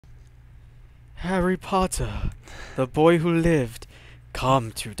Harry Potter, the boy who lived,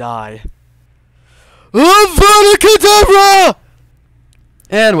 come to die. Avada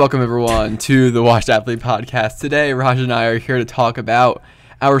And welcome everyone to the Washed Athlete Podcast. Today, Raj and I are here to talk about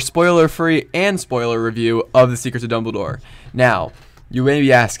our spoiler-free and spoiler review of The Secrets of Dumbledore. Now, you may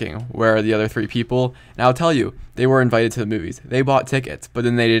be asking, where are the other three people? And I'll tell you, they were invited to the movies. They bought tickets, but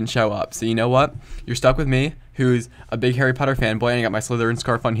then they didn't show up. So you know what? You're stuck with me, who's a big Harry Potter fanboy, and I got my Slytherin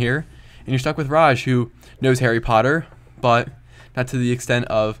scarf on here. And you're stuck with Raj, who knows Harry Potter, but not to the extent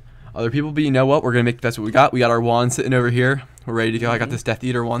of other people. But you know what? We're going to make the best of what we got. We got our wand sitting over here. We're ready to go. I got this Death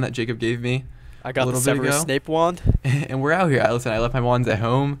Eater wand that Jacob gave me. I got the Severus Snape wand. And we're out here. Listen, I left my wands at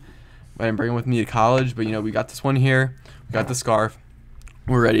home. I didn't bring them with me to college, but, you know, we got this one here. We got the scarf.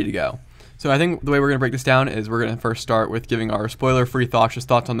 We're ready to go. So I think the way we're going to break this down is we're going to first start with giving our spoiler-free thoughts, just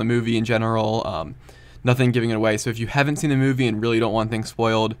thoughts on the movie in general. Nothing giving it away. So if you haven't seen the movie and really don't want things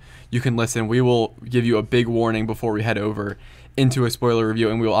spoiled, you can listen. We will give you a big warning before we head over into a spoiler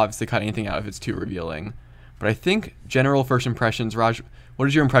review, and we will obviously cut anything out if it's too revealing. But I think general first impressions, Raj, what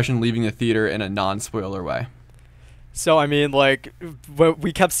is your impression leaving the theater in a non-spoiler way? So, I mean, like,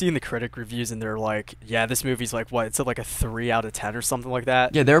 we kept seeing the critic reviews, and they're like, yeah, this movie's like, what, it's like a 3 out of 10 or something like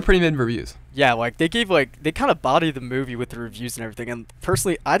that? Yeah, they were pretty mid reviews. Yeah, like, they kind of bodied the movie with the reviews and everything, and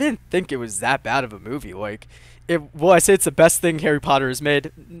personally, I didn't think it was that bad of a movie. Like, will I say it's the best thing Harry Potter has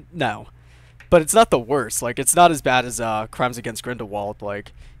made? No. But it's not the worst. Like, it's not as bad as Crimes Against Grindelwald.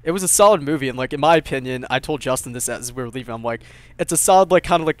 Like, it was a solid movie, and, like, in my opinion, I told Justin this as we were leaving, I'm like, it's a solid, like,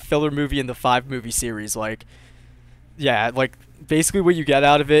 kind of, like, filler movie in the 5-movie series, like, yeah, like, basically what you get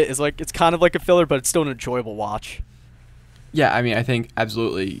out of it is, like, it's kind of like a filler, but it's still an enjoyable watch. Yeah, I mean, I think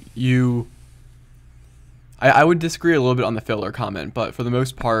absolutely. I would disagree a little bit on the filler comment, but for the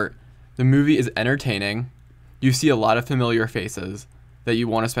most part, the movie is entertaining. You see a lot of familiar faces that you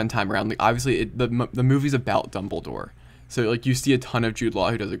want to spend time around. Like, obviously, the movie's about Dumbledore. So, like, you see a ton of Jude Law,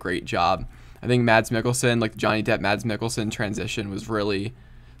 who does a great job. I think Mads Mikkelsen, like, Johnny Depp, Mads Mikkelsen transition was really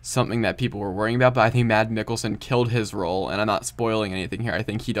something that people were worrying about, but I think Mads Mikkelsen killed his role, and I'm not spoiling anything here. I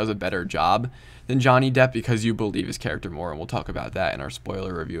think he does a better job than Johnny Depp because you believe his character more, and we'll talk about that in our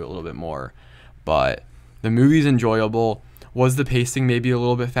spoiler review a little bit more. But the movie's enjoyable. Was the pacing maybe a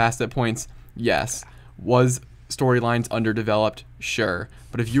little bit fast at points? Yes. Was storylines underdeveloped? Sure.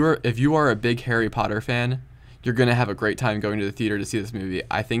 But if you are a big Harry Potter fan, you're going to have a great time going to the theater to see this movie.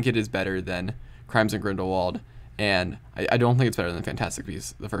 I think it is better than Crimes and Grindelwald. And I don't think it's better than Fantastic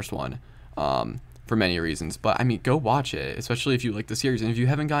Beasts, the first one, for many reasons. But, I mean, go watch it, especially if you like the series. And if you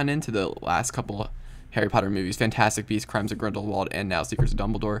haven't gotten into the last couple Harry Potter movies, Fantastic Beasts, Crimes of Grindelwald, and now Secrets of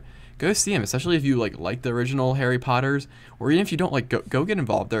Dumbledore, go see them, especially if you like the original Harry Potters. Or even if you don't, like, go get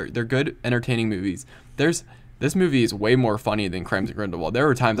involved. They're good, entertaining movies. This movie is way more funny than Crimes of Grindelwald. There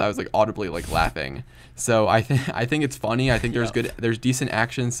were times I was, like, audibly, like, laughing. So I think it's funny. I think there's decent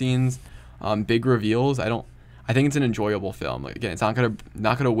action scenes, big reveals. I think it's an enjoyable film. Like, again, it's not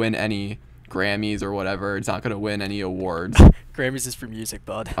gonna win any Grammys or whatever. It's not gonna win any awards. Grammys is for music,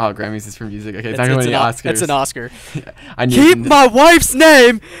 bud. Oh, Grammys is for music. Okay, it's not gonna win any Oscars. It's an Oscar. Keep my wife's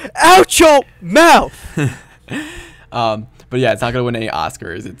name out your mouth. But yeah, it's not gonna win any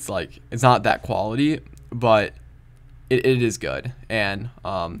Oscars. It's not that quality, but it is good, and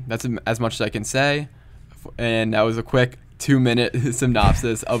that's as much as I can say. And that was a quick 2-minute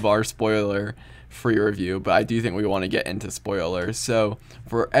synopsis of our spoiler-free review, but I do think we want to get into spoilers. So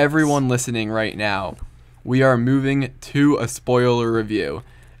for everyone listening right now, we are moving to a spoiler review.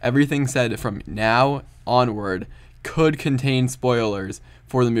 Everything said from now onward could contain spoilers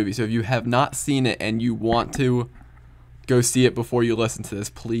for the movie. So if you have not seen it and you want to go see it before you listen to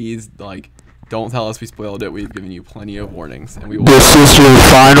this, please, don't tell us we spoiled it. We've given you plenty of warnings, and we will. This is your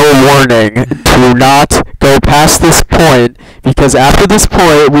final warning. Do not go past this point, because after this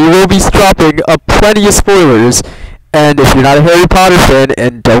point, we will be dropping plenty of spoilers. And if you're not a Harry Potter fan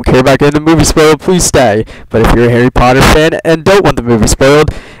and don't care about getting the movie spoiled, please stay. But if you're a Harry Potter fan and don't want the movie spoiled,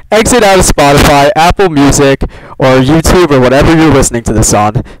 exit out of Spotify, Apple Music, or YouTube, or whatever you're listening to this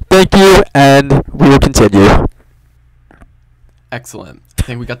on. Thank you, and we will continue. Excellent. I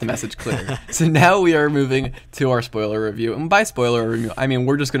think we got the message clear. So now we are moving to our spoiler review. And by spoiler review, I mean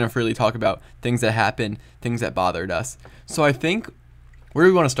we're just going to freely talk about things that happened, things that bothered us. So I think, where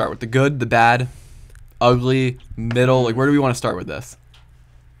do we want to start? With the good, the bad, ugly, middle? Like, where do we want to start with this?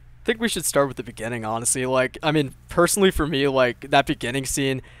 I think we should start with the beginning, honestly. Like, I mean, personally for me, like, that beginning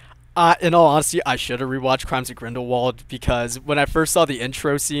scene, in all honesty, I should have rewatched Crimes of Grindelwald, because when I first saw the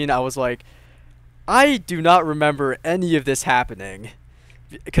intro scene, I was like, I do not remember any of this happening.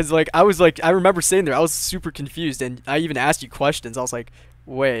 Because, like, I remember sitting there, I was super confused, and I even asked you questions. I was like,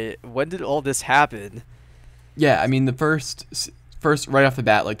 Wait, when did all this happen? Yeah, I mean the first right off the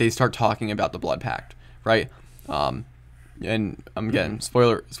bat, like they start talking about the blood pact, right? Um, and I'm getting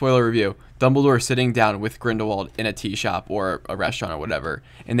spoiler review. Dumbledore is sitting down with Grindelwald in a tea shop or a restaurant or whatever,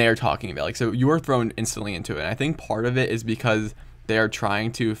 and they are talking about, like, so you are thrown instantly into it. And I think part of it is because they are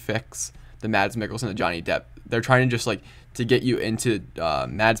trying to fix the Mads Mikkelsen and Johnny Depp. They're trying to just like to get you into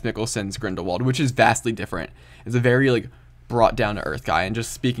Mads Mikkelsen's Grindelwald, which is vastly different. It's a very like brought down to earth guy. And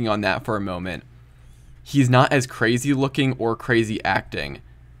just speaking on that for a moment, he's not as crazy looking or crazy acting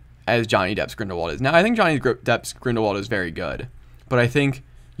as Johnny Depp's Grindelwald is. Now, I think Johnny Depp's Grindelwald is very good, but I think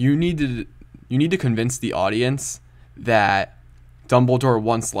you need to convince the audience that Dumbledore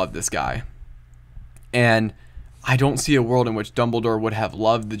once loved this guy. And I don't see a world in which Dumbledore would have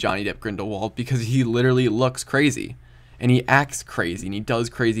loved the Johnny Depp Grindelwald because he literally looks crazy and he acts crazy and he does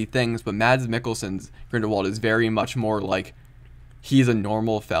crazy things. But Mads Mikkelsen's Grindelwald is very much more like he's a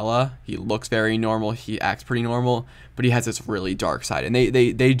normal fella. He looks very normal. He acts pretty normal, but he has this really dark side. And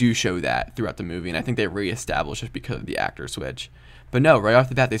they do show that throughout the movie. And I think they reestablish it because of the actor switch. But no, right off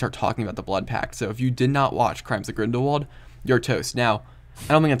the bat, they start talking about the blood pact. So if you did not watch Crimes of Grindelwald, you're toast. Now,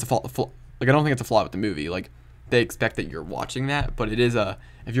 I don't think it's I don't think it's a flaw with the movie. Like, they expect that you're watching that, but it is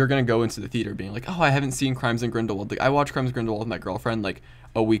if you're gonna go into the theater being like, oh, I haven't seen Crimes of Grindelwald. Like, I watched Crimes of Grindelwald with my girlfriend like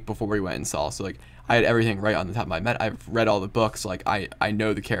a week before we went and saw. So like, I had everything right on the top of my head. I've read all the books. Like, I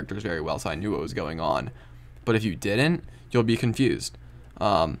know the characters very well, so I knew what was going on. But if you didn't, you'll be confused.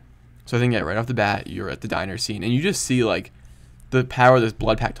 So I think right off the bat, you're at the diner scene, and you just see like the power this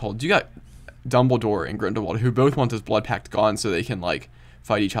blood pact holds. You got Dumbledore and Grindelwald, who both want this blood pact gone so they can like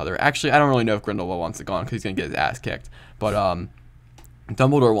fight each other. Actually, I don't really know if Grindelwald wants it gone because he's gonna get his ass kicked. But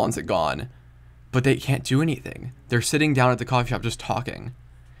Dumbledore wants it gone, but they can't do anything. They're sitting down at the coffee shop just talking,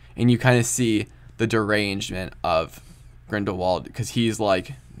 and you kind of see the derangement of Grindelwald because he's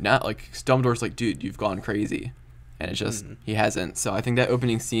like not like Dumbledore's like, dude, you've gone crazy, and it's just he hasn't. So I think that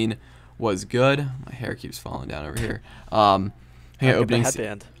opening scene was good. My hair keeps falling down over here. I think opening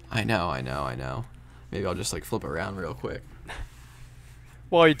headband. I know. Maybe I'll just like flip around real quick.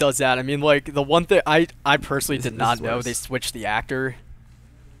 Well, he does that. I mean, like, the one thing I personally This did not is know worse. they switched the actor.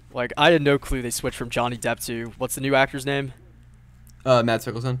 Like, I had no clue they switched from Johnny Depp to what's the new actor's name? Mads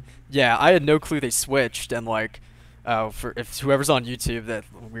Mikkelsen. Yeah, I had no clue they switched, and like, for if whoever's on YouTube, that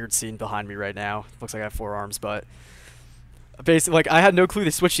weird scene behind me right now looks like I have 4 arms, but basically, like, I had no clue they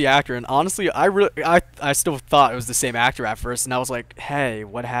switched the actor, and honestly, I still thought it was the same actor at first, and I was like, hey,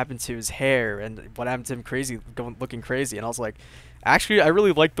 what happened to his hair, and what happened to him looking crazy, and I was like, actually, I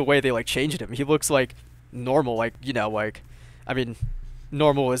really like the way they like changed him. He looks like normal, like, you know, like, I mean,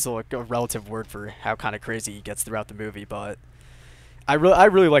 normal is like a relative word for how kind of crazy he gets throughout the movie, but I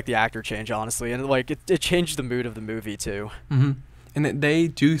really like the actor change, honestly, and like it changed the mood of the movie too. Mm-hmm. And they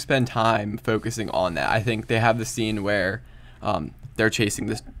do spend time focusing on that. I think they have the scene where they're chasing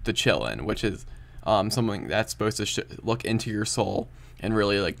the Chillin, which is something that's supposed to look into your soul and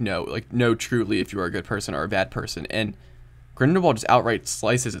really like know truly if you are a good person or a bad person. And Grindelwald just outright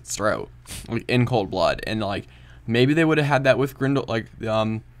slices its throat, like in cold blood. And like maybe they would have had that with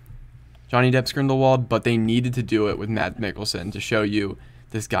Johnny Depp's Grindelwald, but they needed to do it with Mads Mikkelsen to show you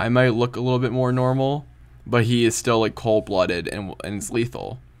this guy might look a little bit more normal, but he is still like cold blooded and it's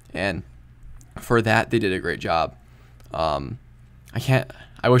lethal. And for that, they did a great job. I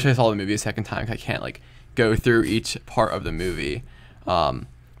wish I saw the movie a second time 'cause I can't like go through each part of the movie. But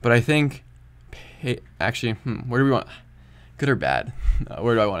I think actually, where do we want? Good or bad?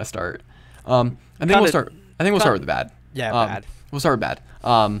 Where do I want to start? I think we'll start with the bad. Yeah, bad. We'll start with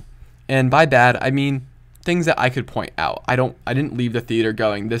bad. And by bad, I mean things that I could point out. I didn't leave the theater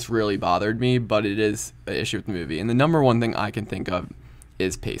going, this really bothered me, but it is an issue with the movie. And the number one thing I can think of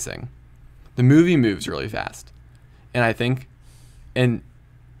is pacing. The movie moves really fast. And I think, and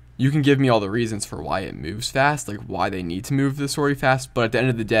you can give me all the reasons for why it moves fast, like why they need to move the story fast, but at the end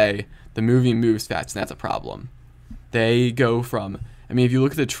of the day, the movie moves fast, and that's a problem. They go from, I mean, if you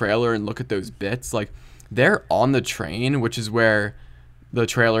look at the trailer and look at those bits, like, they're on the train, which is where the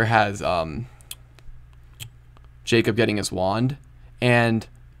trailer has Jacob getting his wand, and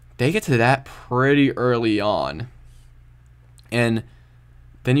they get to that pretty early on. And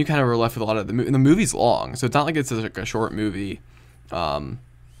then you kind of are left with a lot of the movie. And the movie's long, so it's not like it's like a short movie. I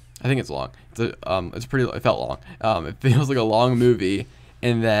think it's long. It felt long. It feels like a long movie,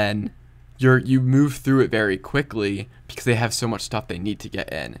 and then you move through it very quickly because they have so much stuff they need to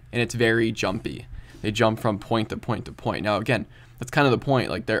get in, and it's very jumpy. They jump from point to point to point. Now, again, that's kind of the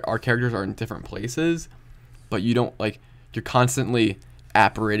point. Like, our characters are in different places, but you don't, like, you're constantly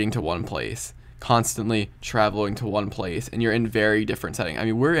apparating to one place, constantly traveling to one place, and you're in very different setting. I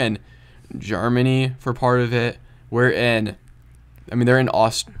mean, we're in Germany for part of it. They're in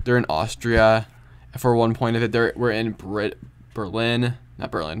Austria for one point of it. We're in Berlin,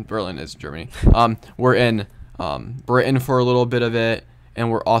 not Berlin. Berlin is Germany. We're in Britain for a little bit of it,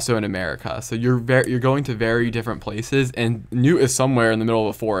 and we're also in America. So you're going to very different places, and Newt is somewhere in the middle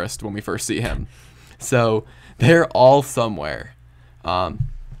of a forest when we first see him. So they're all somewhere.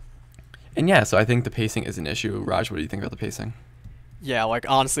 And yeah, so I think the pacing is an issue. Raj, what do you think about the pacing? Yeah, like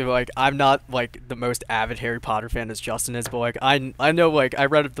honestly, like I'm not like the most avid Harry Potter fan as Justin is, but like I know, like I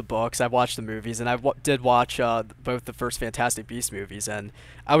read the books, I watched the movies, and I did watch both the first Fantastic Beasts movies, and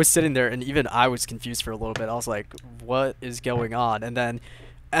I was sitting there, and even I was confused for a little bit. I was like, what is going on? And then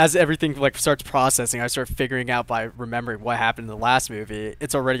as everything like starts processing, I start figuring out by remembering what happened in the last movie.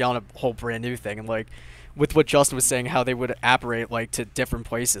 It's already on a whole brand new thing, and like with what Justin was saying, how they would apparate like to different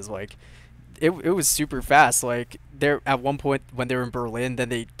places, like. It was super fast. Like they're at one point when they were in Berlin, then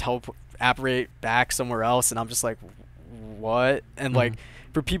they apparate back somewhere else, and I'm just like, what? And like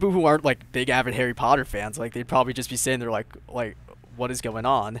for people who aren't like big avid Harry Potter fans, like they'd probably just be sitting there like what is going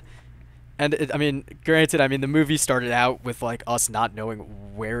on? And I mean, granted, I mean the movie started out with like us not knowing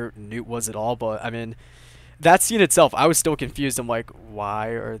where Newt was at all, but I mean that scene itself, I was still confused. I'm like, why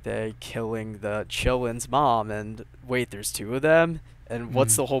are they killing the Chillin's mom? And wait, there's two of them. And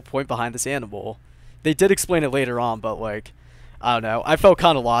what's the whole point behind this animal? They did explain it later on, but like, I don't know. I felt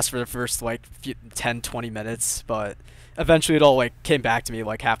kind of lost for the first like 10, 20 minutes, but eventually it all like came back to me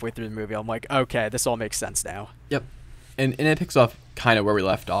like halfway through the movie. I'm like, okay, this all makes sense now. Yep. And it picks up kind of where we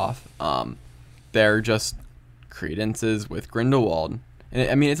left off. They're just credences with Grindelwald.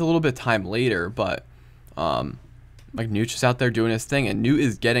 And I mean, it's a little bit time later, but like Newt's just out there doing his thing, and Newt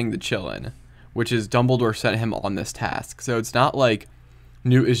is getting the Chillin, which is Dumbledore sent him on this task. So it's not like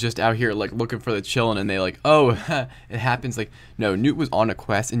Newt is just out here like looking for the Chillin and they like, oh, it happens. Like, no, Newt was on a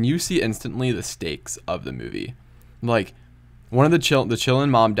quest, and you see instantly the stakes of the movie. Like, one of the Chillin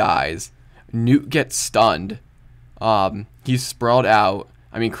mom dies. Newt gets stunned. He's sprawled out.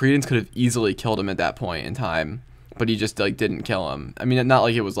 I mean, Credence could have easily killed him at that point in time, but he just like didn't kill him. I mean, not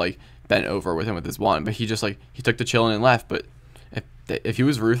like it was like bent over with him with his wand, but he just like he took the Chillin and left. But if he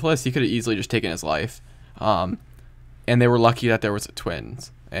was ruthless, he could have easily just taken his life. And they were lucky that there was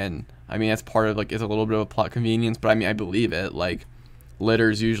twins. And I mean, that's part of like, it's a little bit of a plot convenience, but I mean, I believe it. Like,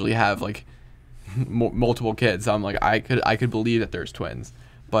 litters usually have like multiple kids. So I'm like, I could believe that there's twins.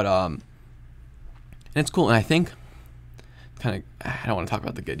 But and it's cool. And I think I don't want to talk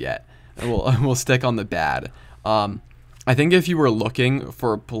about the good yet. We'll stick on the bad. I think if you were looking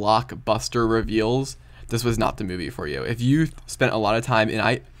for blockbuster reveals, this was not the movie for you. If you spent a lot of time, and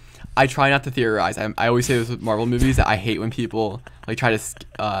I try not to theorize. I always say this with Marvel movies, that I hate when people like try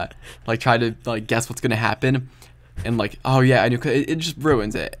to guess what's gonna happen, and like, oh yeah, I knew. It just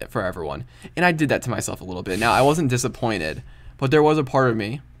ruins it for everyone. And I did that to myself a little bit. Now I wasn't disappointed, but there was a part of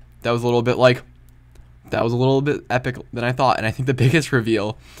me that was a little bit like, that was a little bit epic than I thought. And I think the biggest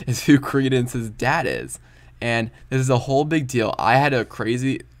reveal is who Credence's dad is. And this is a whole big deal. I had a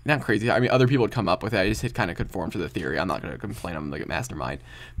not crazy. I mean, other people would come up with it. I just had kind of conform to the theory. I'm not going to complain. I'm like a mastermind.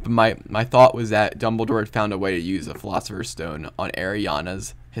 But my thought was that Dumbledore had found a way to use a Philosopher's Stone on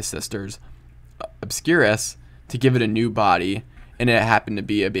Ariana's, his sister's, Obscurus, to give it a new body, and it happened to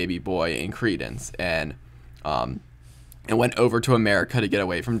be a baby boy in Credence. And it went over to America to get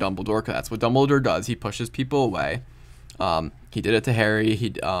away from Dumbledore, because that's what Dumbledore does. He pushes people away. He did it to Harry. He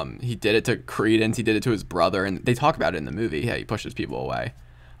did it to Credence. He did it to his brother, and they talk about it in the movie. Yeah, he pushes people away.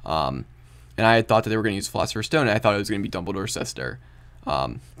 And I thought that they were going to use Philosopher's Stone, and I thought it was going to be Dumbledore's sister.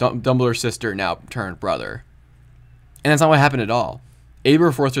 Dumbledore's sister now turned brother. And that's not what happened at all.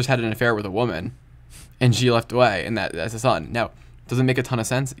 Aberforth just had an affair with a woman, and she left away, and that's a son. Now, does it make a ton of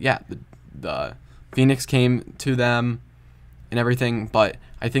sense? Yeah, the Phoenix came to them and everything, but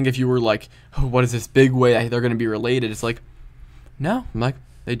I think if you were like, oh, what is this big way they're going to be related? It's like, no, I'm like,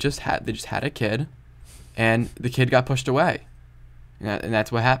 they just had a kid, and the kid got pushed away. And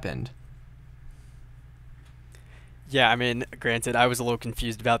that's what happened. Yeah, I mean, granted, I was a little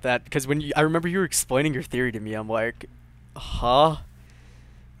confused about that, because I remember you were explaining your theory to me, I'm like, huh?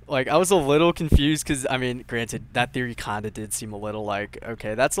 Like, I was a little confused, because, I mean, granted, that theory kind of did seem a little like,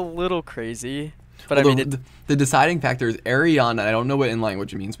 okay, that's a little crazy. But well, I mean, the deciding factor is Ariana. I don't know what in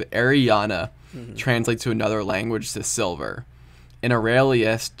language it means, but Ariana translates to another language to silver. And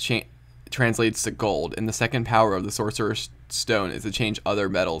Aurelius translates to gold. And the second power of the Sorcerer's Stone is to change other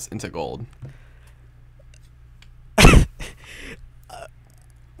metals into gold.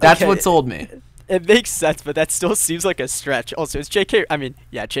 That's okay. what sold me. It makes sense, but that still seems like a stretch. Also, it's J.K. I mean,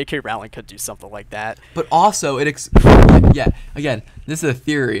 yeah, J.K. Rowling could do something like that. But also, yeah. Again, this is a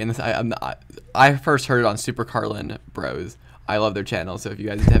theory, and I first heard it on Super Carlin Bros. I love their channel, so if you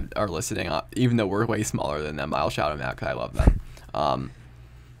guys are listening, even though we're way smaller than them, I'll shout them out because I love them.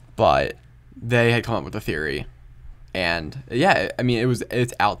 But they had come up with a theory, and yeah, I mean,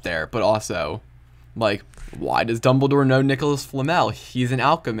 it's out there, but also, like, why does Dumbledore know Nicholas Flamel? He's an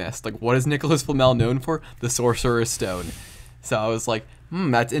alchemist. Like, what is Nicholas Flamel known for? The Sorcerer's Stone. So I was like,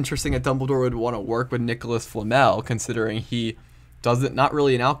 that's interesting that Dumbledore would want to work with Nicholas Flamel, considering he not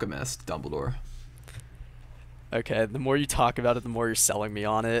really an alchemist, Dumbledore. Okay, the more you talk about it, the more you're selling me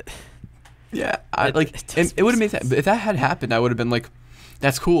on it. Yeah, it would have made sense. If that had happened, I would have been like,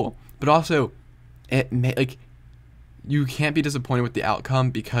 that's cool. But also, you can't be disappointed with the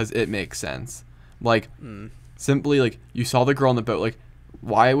outcome because it makes sense. Like, simply, like, you saw the girl on the boat. Like,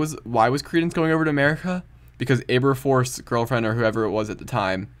 why was Credence going over to America? Because Aberforth's girlfriend or whoever it was at the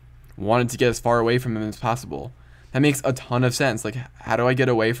time wanted to get as far away from him as possible. That makes a ton of sense. Like, how do I get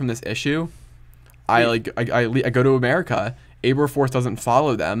away from this issue? I go to America. Aberforth doesn't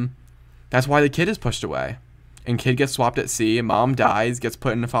follow them. That's why the kid is pushed away. And kid gets swapped at sea. Mom dies, gets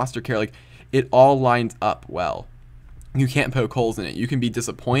put into foster care. Like, it all lines up well. You can't poke holes in it. You can be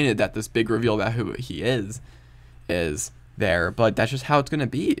disappointed that this big reveal about who he is there, but that's just how it's gonna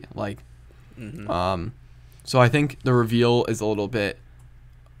be. Like, so I think the reveal is a little bit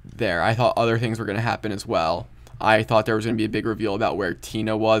there. I thought other things were gonna happen as well. I thought there was gonna be a big reveal about where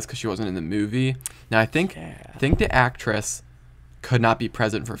Tina was because she wasn't in the movie. Now I think the actress could not be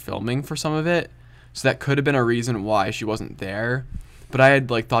present for filming for some of it, so that could have been a reason why she wasn't there. But I had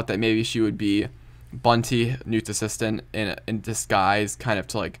thought that maybe she would be Bunty, Newt's assistant, in disguise, kind of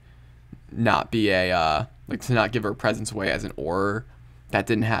to not be to not give her presence away as an Auror. That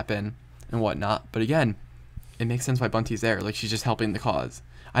didn't happen and whatnot. But again, it makes sense why Bunty's there. Like, she's just helping the cause.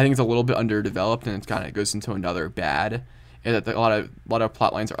 I think it's a little bit underdeveloped, and it kind of goes into another bad. Is that a lot of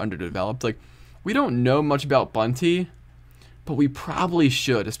plot lines are underdeveloped. Like, we don't know much about Bunty, but we probably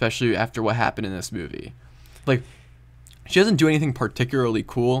should, especially after what happened in this movie. Like, she doesn't do anything particularly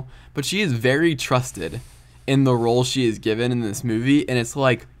cool, but she is very trusted in the role she is given in this movie, and it's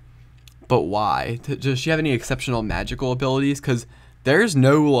like, but why? Does she have any exceptional magical abilities? Because there's a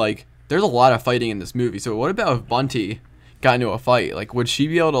lot of fighting in this movie, so what about if Bunty got into a fight? Like, would she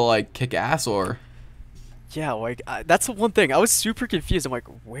be able to, kick ass, or... Yeah, that's the one thing. I was super confused. I'm like,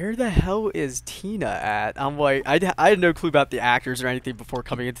 where the hell is Tina at? I'm like, I had no clue about the actors or anything before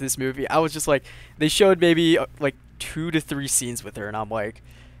coming into this movie. I was just like, they showed maybe, 2 to 3 scenes with her, and I'm like,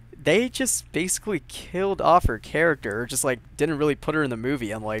 they just basically killed off her character, or just didn't really put her in the movie.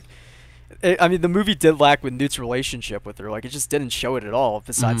 I'm like, I mean, the movie did lack with Newt's relationship with her. Like, it just didn't show it at all.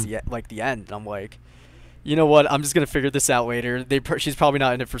 Besides the end, and I'm like, you know what? I'm just gonna figure this out later. She's probably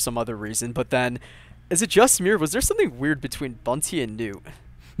not in it for some other reason. But then, is it just me, or was there something weird between Bunty and Newt?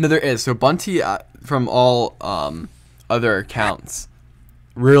 No, there is. So Bunty, from all other accounts,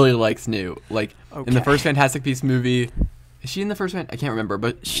 really likes Newt. Like, in the first Fantastic Beasts movie, is she in the first one? I can't remember,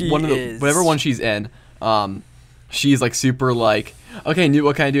 but whatever one she's in, she's super okay, Newt,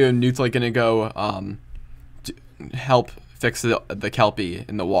 what can I do? And Newt's gonna go help fix the Kelpie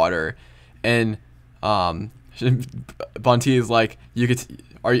in the water, and Bunty is like,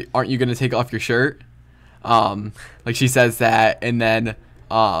 aren't you gonna take off your shirt? She says that, and then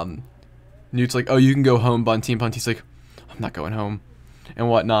Newt's like, oh, you can go home, Bunty, and Bunty's like, I'm not going home, and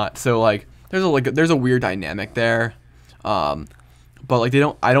whatnot. So there's a weird dynamic there, but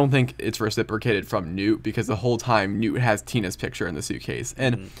I don't think it's reciprocated from Newt, because the whole time Newt has Tina's picture in the suitcase.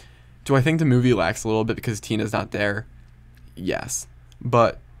 And do I think the movie lacks a little bit because Tina's not there? Yes,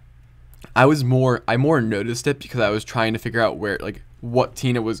 but I more noticed it because I was trying to figure out where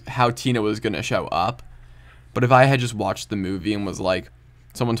how Tina was gonna show up. But if I had just watched the movie and was like,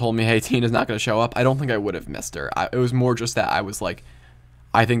 someone told me, hey, Tina's not gonna show up, I don't think I would have missed her. It was more just that I was like,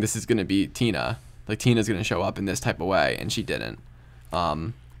 I think this is gonna be Tina. Like, Tina's gonna show up in this type of way, and she didn't.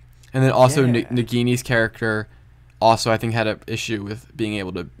 And then also Nagini's character also, I think, had an issue with being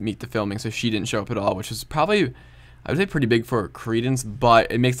able to meet the filming, so she didn't show up at all, which is probably, I would say, pretty big for Credence,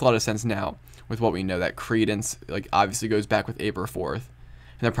 but it makes a lot of sense now with what we know, that Credence obviously goes back with Aberforth,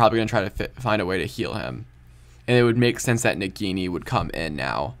 and they're probably gonna try to find a way to heal him. And it would make sense that Nagini would come in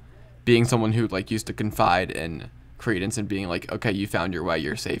now, being someone who used to confide in Credence and being like, okay, you found your way,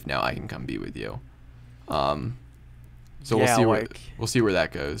 you're safe now, I can come be with you. So we'll see where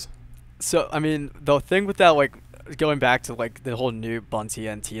that goes. So I mean, the thing with that, going back to the whole new Bunty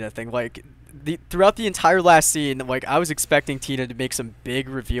and Tina thing, throughout the entire last scene, like I was expecting Tina to make some big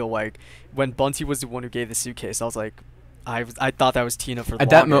reveal, like when Bunty was the one who gave the suitcase. I was like, I thought that was Tina for the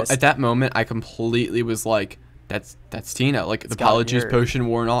longest. At that moment, I completely was like, that's Tina. Like It's the gotta be polyjuice her. potion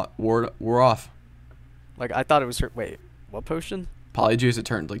wore off. Like I thought it was her. Wait, what potion? Polyjuice, it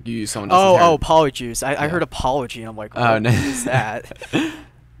turned like you use someone else's hair. Oh, Polyjuice. I Yeah. heard apology, and I'm like, Oh, what no. is that?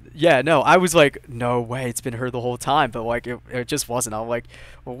 Yeah, no, I was like, no way, it's been her the whole time, but like it just wasn't. I'm like,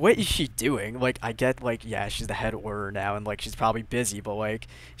 well, what is she doing? Like I get like, yeah, she's the head order now, and like she's probably busy, but like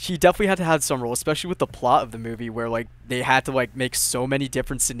she definitely had to have some role, especially with the plot of the movie where like they had to like make so many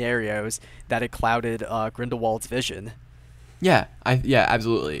different scenarios that it clouded Grindelwald's vision. Yeah,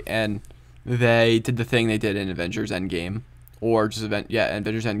 absolutely. And they did the thing they did in Avengers Endgame, or just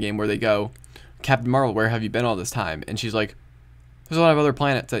Avengers Endgame, where they go, Captain Marvel, where have you been all this time? And she's like, there's a lot of other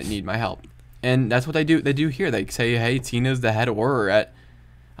planets that need my help. And that's what they do. They do here. They say, hey, Tina's the head order at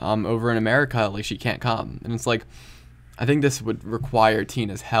over in America, like she can't come. And it's like, I think this would require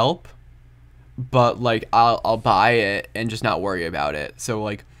Tina's help, but like I'll buy it and just not worry about it. So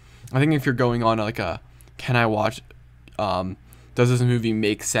like, I think if you're going on like a, can I watch? Does this movie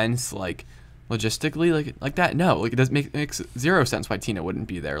make sense? Like logistically, like that? No, like it does makes zero sense why Tina wouldn't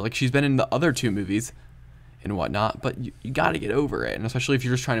be there. Like she's been in the other two movies and whatnot, but you got to get over it, and especially if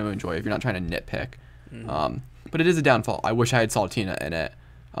you're just trying to enjoy it, if you're not trying to nitpick. But it is a downfall. I wish I had saw Tina in it.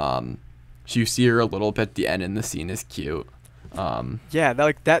 You see her a little bit at the end, and the scene is cute. Yeah,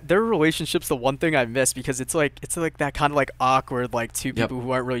 like that their relationship's the one thing I miss, because it's like that kind of like awkward like two people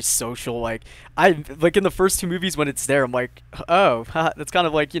who aren't really social. Like I like in the first two movies when it's there, I'm like, oh, that's kind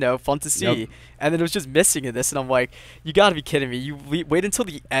of like, you know, fun to see. And then it was just missing in this, and I'm like, you got to be kidding me. You wait until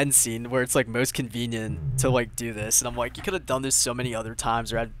the end scene where it's like most convenient to like do this, and I'm like, you could have done this so many other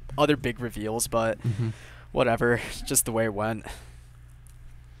times or had other big reveals, but whatever, just the way it went.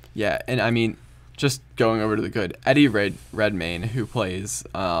 Yeah, and I mean, just going over to the good, Eddie Redmayne, who plays,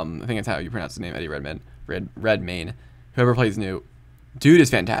 I think that's how you pronounce his name, Eddie Redmayne, whoever plays Newt, dude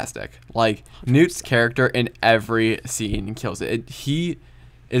is fantastic. Like, Newt's character in every scene kills it. He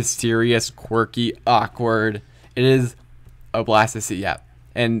is serious, quirky, awkward. It is a blast to see, yeah.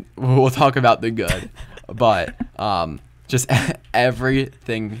 And we'll talk about the good, but just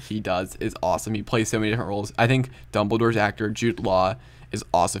everything he does is awesome. He plays so many different roles. I think Dumbledore's actor, Jude Law, is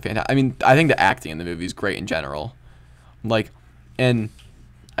also fantastic. I mean, I think the acting in the movie is great in general. Like, and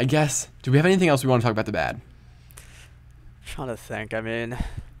I guess, do we have anything else we want to talk about the bad? Trying to think. I mean,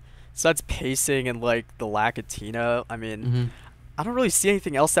 besides pacing and like the lack of Tina, I mean, I don't really see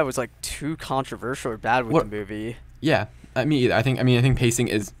anything else that was like too controversial or bad with the movie. Yeah, me either. I think pacing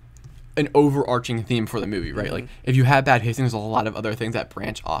is an overarching theme for the movie, right? Like, if you have bad pacing, there's a lot of other things that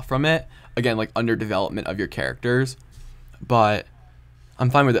branch off from it. Again, like underdevelopment of your characters. But I'm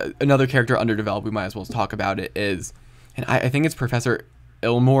fine with it. Another character underdeveloped, we might as well talk about it, is, and I think it's Professor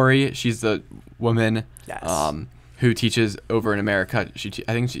Ilmori. She's the woman who teaches over in America.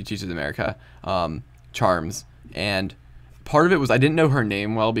 I think she teaches America charms, and part of it was I didn't know her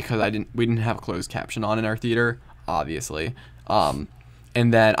name well because we didn't have closed caption on in our theater, obviously. And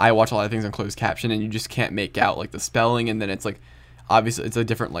then I watch a lot of things in closed caption, and you just can't make out like the spelling, and then it's like obviously it's a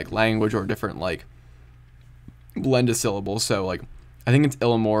different like language or a different like blend of syllables. So like, I think it's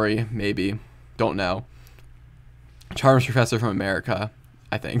Ilmori, maybe. Don't know. Charms professor from America,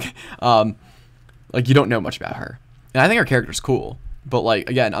 I think. Like, you don't know much about her. And I think her character's cool. But, like,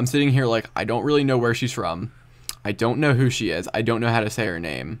 again, I'm sitting here like, I don't really know where she's from. I don't know who she is. I don't know how to say her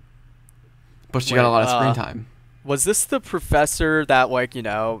name. But she got a lot of screen time. Was this the professor that, like, you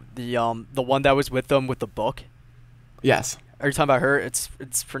know, the one that was with them with the book? Yes. Are you talking about her? It's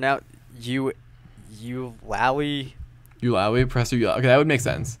pronounced Eulalie. Eulalie, Professor Eulalie. Okay, that would make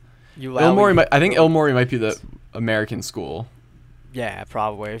sense. Eulalie. I think Ilmori might be the American school. Yeah,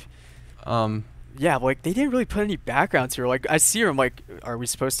 probably. Yeah, like they didn't really put any background to her. Like I see her, I'm like, are we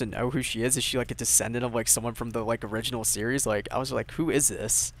supposed to know who she is? Is she like a descendant of like someone from the like original series? Like I was like, who is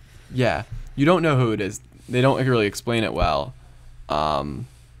this? Yeah, you don't know who it is. They don't really explain it well. Oh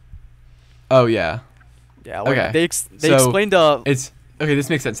yeah. Yeah. Like, okay. They explained. It's okay. This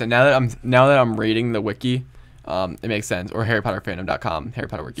makes sense. And now that I'm reading the wiki, it makes sense. Or HarryPotterFandom.com, Harry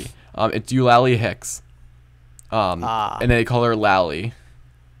Potter wiki. It's Eulalie Hicks. And then they call her Lally.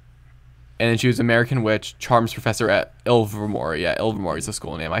 And then she was American Witch, Charms Professor at Ilvermore. Yeah, Ilvermore is the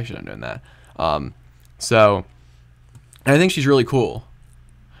school name. I should have known that. So, and I think she's really cool.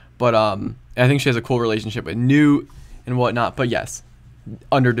 But and I think she has a cool relationship with Newt and whatnot. But yes,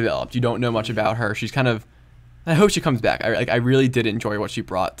 underdeveloped. You don't know much about her. She's kind of. I hope she comes back. I really did enjoy what she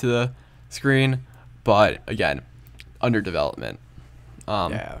brought to the screen, but again, underdevelopment.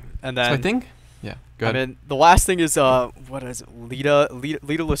 Yeah, and then So I think, yeah, go ahead. I mean, the last thing is what is it?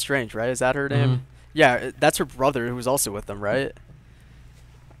 Lita Lestrange, right? Is that her name? Mhm. Yeah, that's her brother who was also with them, right?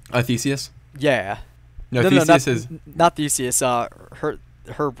 Theseus? Yeah. No, no, Theseus not, is... not Theseus.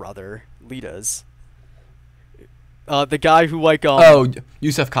 Her brother, Lita's. The guy who like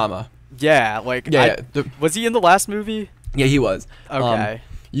Yusuf Kama. yeah, like Yeah, was he in the last movie? yeah, he was. Okay.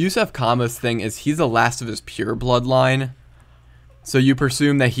 Yusuf Kama's thing is he's the last of his pure bloodline. So you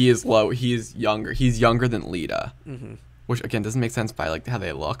presume that he is low. He's younger. He's younger than Lita. Mm-hmm. Which, again, doesn't make sense by, like, how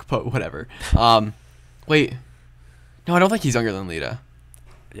they look, but whatever. Wait. No, I don't think he's younger than Lita.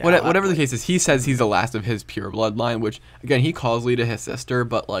 Yeah, Whatever the case is, he says he's the last of his pure bloodline, which, again, he calls Lita his sister,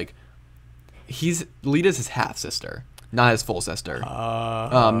 but, like, Lita's his half-sister, not his full sister.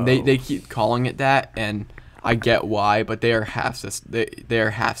 They keep calling it that, and I get why, but they are they are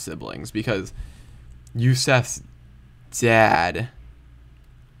half-siblings, because Yusuf's dad...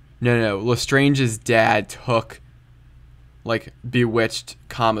 No, Lestrange's dad took... like bewitched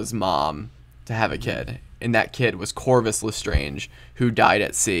Kama's mom to have a kid, and that kid was Corvus Lestrange, who died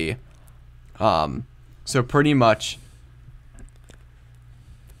at sea. So pretty much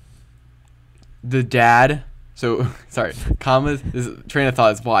the dad. So sorry, Kama's this train of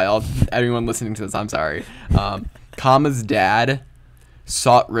thought is wild. Everyone listening to this, I'm sorry. Kama's dad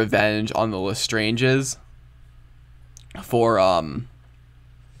sought revenge on the Lestranges for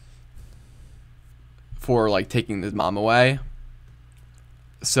like taking his mom away.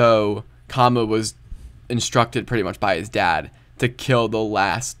 So Kama was instructed pretty much by his dad to kill the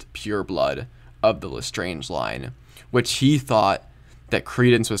last pure blood of the Lestrange line, which he thought that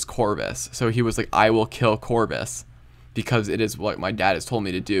Credence was Corvus. So he was like, I will kill Corvus because it is what my dad has told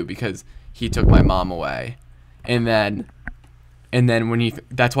me to do because he took my mom away. And then when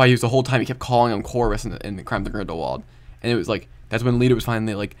that's why he was the whole time he kept calling him Corvus in the Crimes of Grindelwald. And it was like, that's when Lita was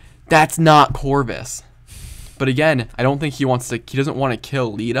finally like, that's not Corvus. But again, I don't think he doesn't want to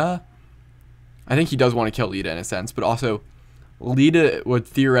kill Lita. I think he does want to kill Lita in a sense, but also Lita would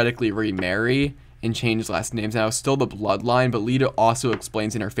theoretically remarry and change last names. Now, it's still the bloodline, but Lita also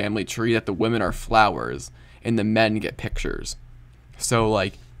explains in her family tree that the women are flowers and the men get pictures. So,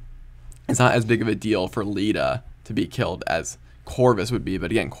 like, it's not as big of a deal for Lita to be killed as Corvus would be,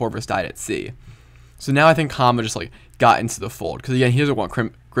 but again, Corvus died at sea. So now I think Kama just, like, got into the fold, because again, he doesn't want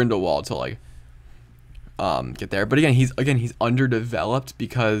Grindelwald to, like, get there. But again, he's underdeveloped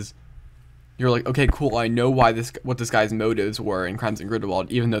because you're like, okay, cool, I know what this guy's motives were in Crimes of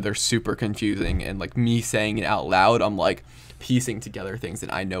Grindelwald, even though they're super confusing, and like me saying it out loud, I'm like piecing together things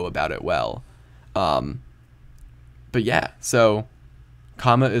that I know about it well. But yeah, so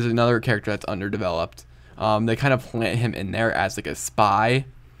Kama is another character that's underdeveloped. They kind of plant him in there as like a spy,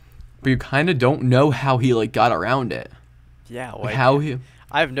 but you kind of don't know how he like got around it. Yeah, like how he...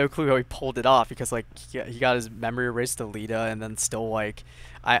 I have no clue how he pulled it off because like he got his memory erased to Lita, and then still like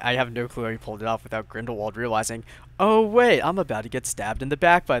I have no clue how he pulled it off without Grindelwald realizing, oh wait, I'm about to get stabbed in the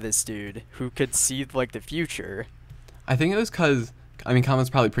back by this dude who could see like the future. I think it was because Kama's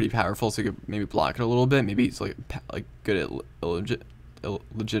probably pretty powerful, so he could maybe block it a little bit. Maybe he's like good at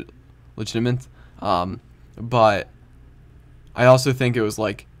legitimate. But I also think it was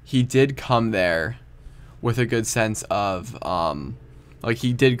like he did come there with a good sense of like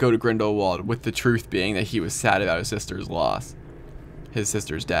he did go to Grindelwald with the truth being that he was sad about his sister's loss, his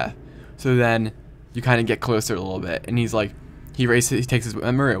sister's death. So then you kind of get closer a little bit, and he's like, he takes his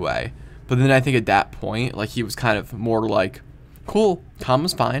memory away. But then I think at that point, like he was kind of more like, cool, Tom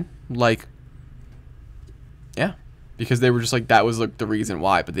was fine, like, yeah, because they were just like that was like the reason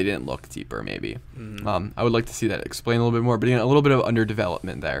why, but they didn't look deeper maybe. Mm-hmm. I would like to see that explained a little bit more, but again, a little bit of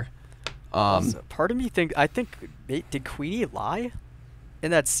underdevelopment there. Part of me did Queenie lie? In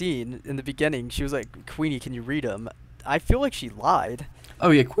that scene in the beginning, she was like, Queenie, can you read him? I feel like she lied.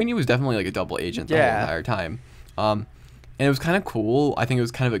 Oh yeah, Queenie was definitely like a double agent the whole entire time. And it was kind of cool. I think it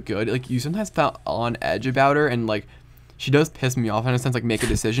was kind of a good, like, you sometimes felt on edge about her, and like she does piss me off in a sense, like make a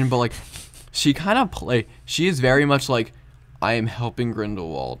decision, but like she kind of she is very much like, I am helping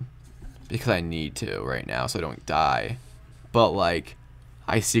Grindelwald because I need to right now so I don't die. But like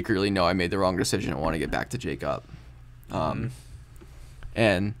I secretly know I made the wrong decision and want to get back to Jacob.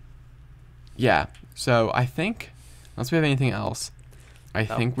 And yeah, so I think unless we have anything else, I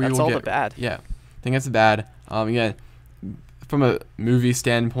think we will get... That's all the bad. Yeah, I think that's the bad. Again, from a movie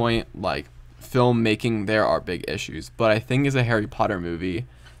standpoint, like filmmaking, there are big issues. But I think as a Harry Potter movie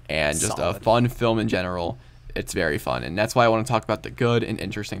and just a fun film in general, it's very fun. And that's why I want to talk about the good and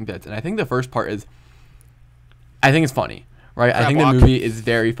interesting bits. And I think the first part is, I think it's funny, right? I think the movie is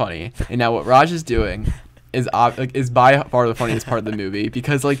very funny. And now what Raj is doing is by far the funniest part of the movie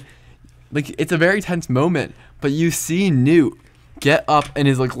because like it's a very tense moment, but you see Newt get up in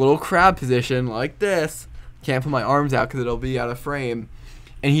his like little crab position like this. Can't put my arms out because it'll be out of frame.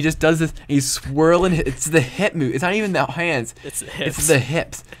 And he just does this. He's swirling. It's the hip move. It's not even the hands. It's the hips. It's the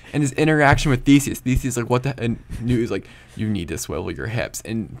hips. And his interaction with Theseus. Theseus is like, what the? And Newt is like, you need to swivel your hips.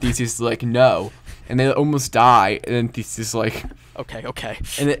 And Theseus is like, no. And they almost die. And then Theseus is like, okay.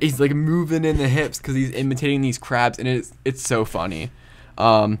 And he's like moving in the hips because he's imitating these crabs. And it's so funny.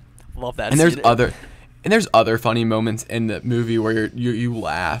 Love that. And scene. there's other funny moments in the movie where you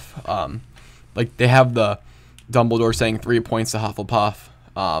laugh. Like they have the Dumbledore saying 3 points to Hufflepuff.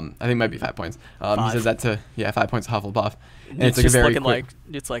 I think it might be 5 points. He says that to 5 points to Hufflepuff, and it's like just a very looking quick,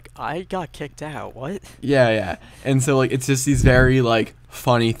 like it's like I got kicked out. What? yeah, and so like it's just these very like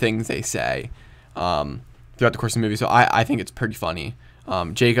funny things they say throughout the course of the movie. So I think it's pretty funny.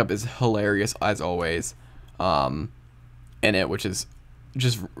 Jacob is hilarious as always in it, which is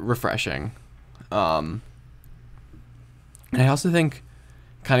just refreshing. And I also think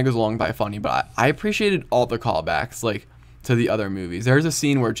kind of goes along by funny, but I appreciated all the callbacks like to the other movies. There's a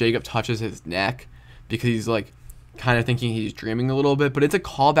scene where Jacob touches his neck because he's like kind of thinking he's dreaming a little bit, but it's a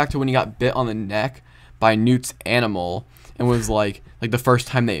callback to when he got bit on the neck by Newt's animal and was like the first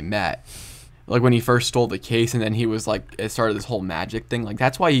time they met, like when he first stole the case, and then he was like, it started this whole magic thing. Like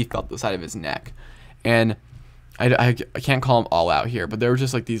that's why he felt the side of his neck. And I can't call them all out here, but there were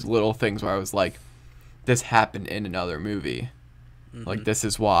just like these little things where I was like, this happened in another movie. Mm-hmm. Like this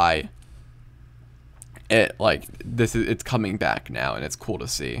is why it's coming back now, and it's cool to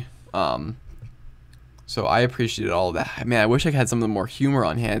see. So I appreciated all of that. Man, I wish I had some of the more humor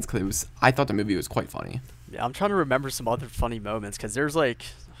on hand because I thought the movie was quite funny. Yeah, I'm trying to remember some other funny moments because there's like,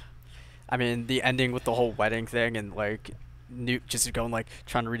 I mean, the ending with the whole wedding thing and like Newt just going like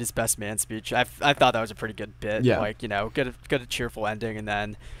trying to read his best man speech. I thought that was a pretty good bit. Yeah. Like, you know, get a cheerful ending, and then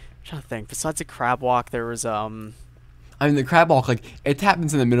I'm trying to think. Besides the crab walk, there was I mean, the crab walk, like, it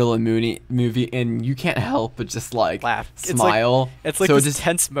happens in the middle of the movie, and you can't help but just, like, laugh. smile. It's like this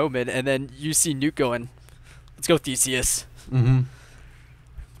tense moment, and then you see Newt going, let's go, Theseus. Mm-hmm.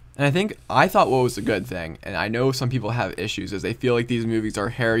 And I thought what was a good thing, and I know some people have issues, is they feel like these movies are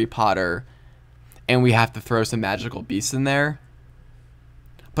Harry Potter, and we have to throw some magical beasts in there.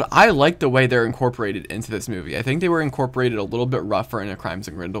 But I like the way they're incorporated into this movie. I think they were incorporated a little bit rougher in A Crimes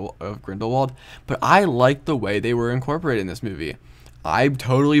of Grindelwald, but I like the way they were incorporated in this movie. I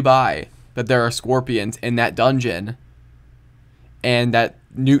totally buy that there are scorpions in that dungeon and that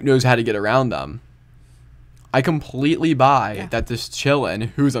Newt knows how to get around them. I completely buy that this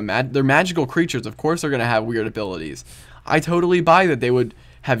Chillin, who's they're magical creatures, of course they're going to have weird abilities. I totally buy that they would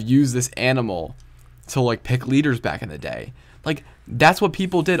have used this animal to like pick leaders back in the day. Like, that's what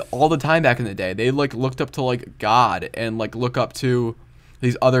people did all the time back in the day. They like looked up to like God and like look up to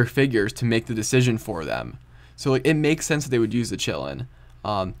these other figures to make the decision for them. So like it makes sense that they would use the Chillin.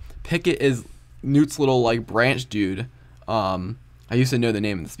 Pickett is Newt's little like branch dude. I used to know the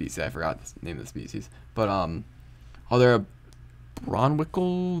name of the species. I forgot the name of the species. But they're a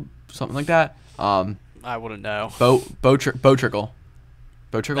Bronwickle, something like that. I wouldn't know. Bowtrickle.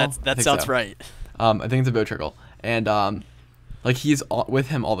 Bowtrickle? That sounds right. I think it's a Bowtrickle. And like he's with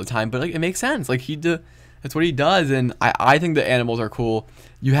him all the time, but like it makes sense. Like that's what he does, and I think the animals are cool.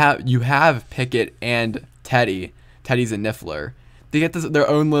 You have Pickett and Teddy. Teddy's a Niffler. They get their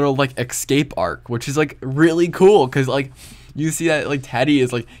own little like escape arc, which is like really cool because like you see that like Teddy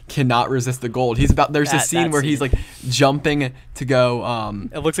is like cannot resist the gold. There's a scene where he's like jumping to go.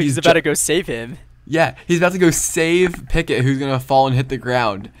 It looks like he's about to go save him. Yeah, he's about to go save Pickett, who's gonna fall and hit the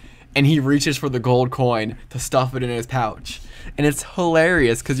ground. And he reaches for the gold coin to stuff it in his pouch. And it's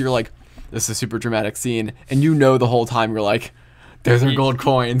hilarious because you're like, this is a super dramatic scene. And you know the whole time you're like, those are gold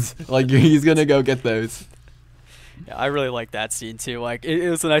coins. Like, he's going to go get those. Yeah, I really like that scene too. Like, it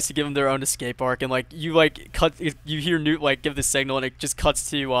was nice to give them their own escape arc. And, like, you hear Newt, like, give the signal and it just cuts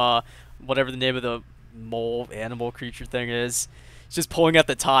to whatever the name of the mole animal creature thing is. Just pulling at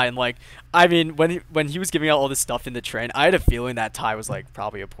the tie, and like, I mean, when he was giving out all this stuff in the train, I had a feeling that tie was like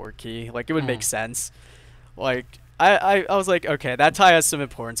probably a portkey. Like it would make sense. Like I was like, okay, that tie has some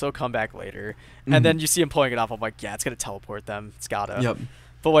importance. It'll come back later. Mm-hmm. And then you see him pulling it off. I'm like, yeah, it's gonna teleport them. It's gotta. Yep.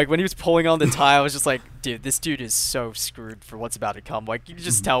 But like when he was pulling on the tie, I was just like, dude, this dude is so screwed for what's about to come. Like you can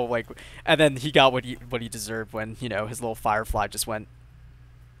just tell. Like, and then he got what he deserved when his little firefly just went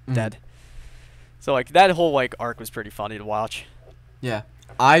dead. So like that whole like arc was pretty funny to watch. Yeah,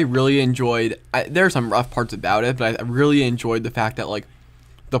 I really enjoyed. There are some rough parts about it, but I really enjoyed the fact that like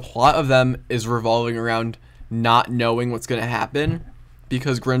the plot of them is revolving around not knowing what's going to happen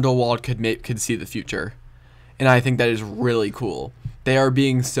because Grindelwald could see the future. and I think that is really cool. They are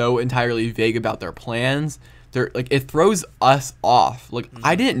being so entirely vague about their plans. They're like, it throws us off. Like,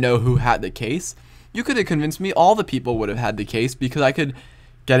 I didn't know who had the case. You could have convinced me all the people would have had the case, because I could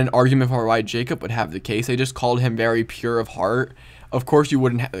get an argument for why Jacob would have the case. They just called him very pure of heart. Of course, you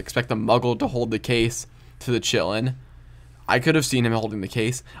wouldn't expect a muggle to hold the case to the Chillin. I could have seen him holding the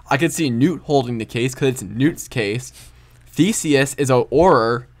case. I could see Newt holding the case because it's Newt's case. Theseus is a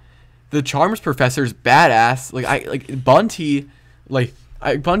Auror. The Charms Professor's badass. Bunty was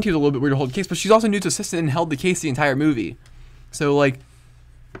a little bit weird to hold the case, but she's also Newt's assistant and held the case the entire movie. So, like,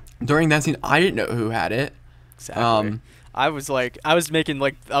 during that scene, I didn't know who had it. Exactly. I was thinking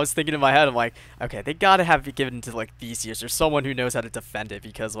in my head, I'm like, okay, they gotta have it given to like Theseus or someone who knows how to defend it,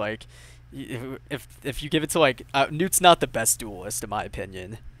 because like, if you give it to like Newt's not the best duelist in my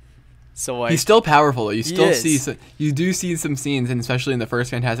opinion. So like, he's still powerful though. You do see some scenes, and especially in the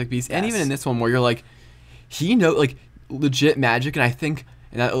first Fantastic Beasts, and even in this one, where you're like, he knows like legit magic, and I think,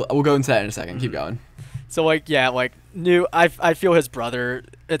 we'll go into that in a second. Keep going. So like, yeah, like Newt, I feel his brother.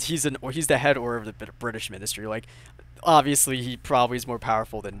 He's the head Auror of the British Ministry. Like, obviously, he probably is more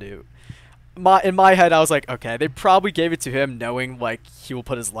powerful than Newt. In my head, I was like, okay, they probably gave it to him knowing, like, he will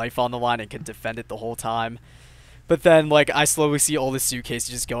put his life on the line and can defend it the whole time. But then, like, I slowly see all the suitcases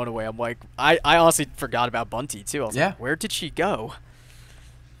just going away. I'm like, I honestly forgot about Bunty, too. I was like, where did she go?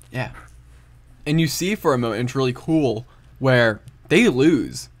 Yeah. And you see for a moment, it's really cool, where they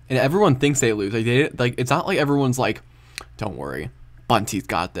lose, and everyone thinks they lose. Like, it's not like everyone's like, don't worry, Bunty's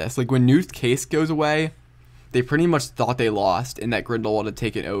got this. Like, when Newt's case goes away, they pretty much thought they lost and that Grindelwald had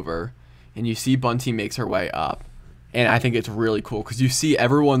taken over. And you see Bunty makes her way up. And I think it's really cool because you see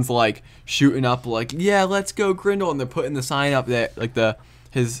everyone's like shooting up like, yeah, let's go Grindelwald. And they're putting the sign up there, like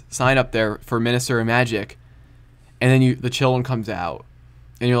his sign up there for Minister of Magic. And then the Chillin comes out.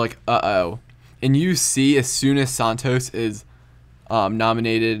 And you're like, uh-oh. And you see as soon as Santos is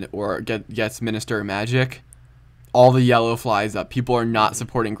nominated or gets Minister of Magic, all the yellow flies up. People are not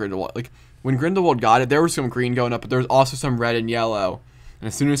supporting Grindelwald. Like, when Grindelwald got it, there was some green going up, but there was also some red and yellow. And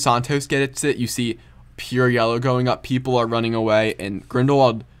as soon as Santos gets it, you see pure yellow going up. People are running away, and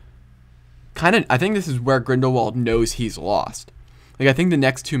Grindelwald I think this is where Grindelwald knows he's lost. Like, I think the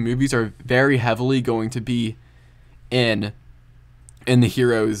next two movies are very heavily going to be in the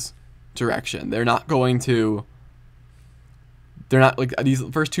hero's direction. They're not like, these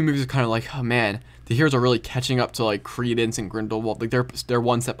first two movies are kind of like, oh man, the heroes are really catching up to like Credence and Grindelwald. Like, they're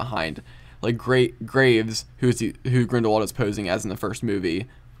one step behind. Like, Graves, who Grindelwald is posing as in the first movie,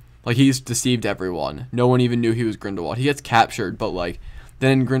 like, he's deceived everyone. No one even knew he was Grindelwald. He gets captured, but like,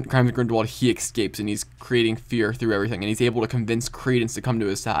 then in Crimes of Grindelwald, he escapes and he's creating fear through everything, and he's able to convince Credence to come to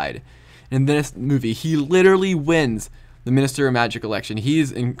his side. In this movie, he literally wins the Minister of Magic election.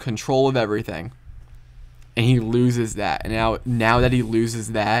 He's in control of everything, and he loses that. And now that he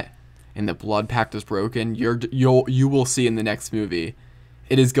loses that, and the blood pact is broken, you will see in the next movie,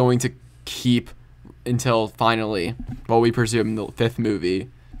 it is going to keep until finally, what we presume the fifth movie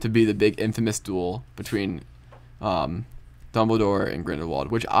to be the big infamous duel between Dumbledore and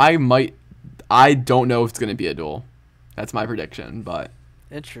Grindelwald, which I don't know if it's going to be a duel. That's my prediction, but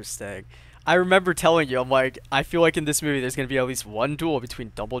interesting. I remember telling you, I'm like, I feel like in this movie there's going to be at least one duel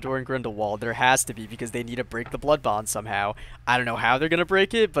between Dumbledore and Grindelwald. There has to be, because they need to break the blood bond somehow. I don't know how they're going to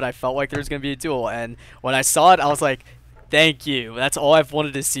break it, but I felt like there's going to be a duel. And when I saw it, I was like, thank you. That's all I've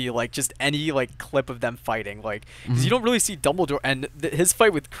wanted to see, like, just any, like, clip of them fighting. Like, because you don't really see Dumbledore, and his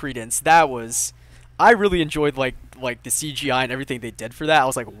fight with Credence, that was... I really enjoyed, like the CGI and everything they did for that. I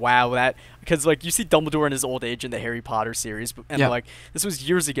was like, wow, that... Because, like, you see Dumbledore in his old age in the Harry Potter series, and, like, this was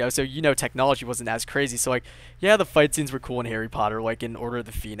years ago, so, you know, technology wasn't as crazy. So, like, yeah, the fight scenes were cool in Harry Potter, like, in Order of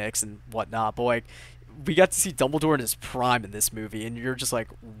the Phoenix and whatnot, but, like, we got to see Dumbledore in his prime in this movie, and you're just like,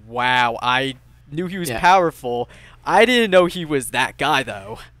 wow, I knew he was powerful. I didn't know he was that guy,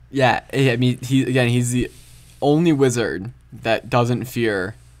 though. Yeah, I mean, he's the only wizard that doesn't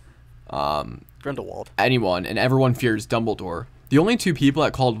fear... Grindelwald. Anyone, and everyone fears Dumbledore. The only two people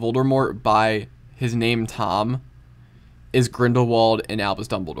that called Voldemort by his name Tom is Grindelwald and Albus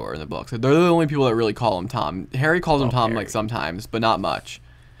Dumbledore in the books. They're the only people that really call him Tom. Harry calls him Tom, like, sometimes, but not much.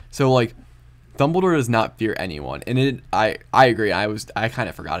 So, like, Dumbledore does not fear anyone. And I agree. I kind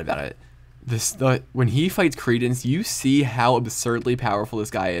of forgot about it. When he fights Credence, you see how absurdly powerful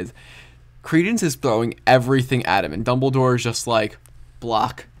this guy is. Credence is throwing everything at him, and Dumbledore is just like,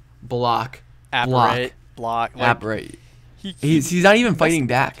 block, apparate, block. Like, apparate. He's not even fighting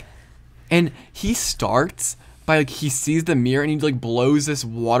back. And he starts by, like, he sees the mirror and he, like, blows this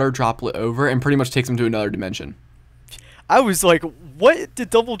water droplet over and pretty much takes him to another dimension. I was like, what did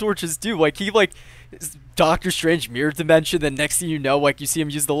Dumbledore just do? Like, Doctor Strange mirror dimension. Then next thing you know, like you see him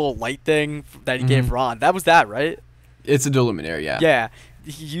use the little light thing that he gave Ron. That was that, right? It's a Deluminary, yeah. Yeah,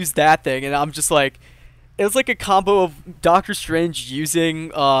 he used that thing, and I'm just like, it was like a combo of Doctor Strange using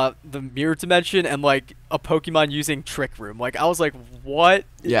the mirror dimension and like a Pokemon using Trick Room. Like I was like, what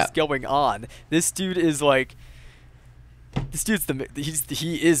is going on? This dude is like,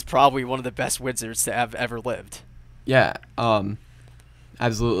 he is probably one of the best wizards to have ever lived. Yeah,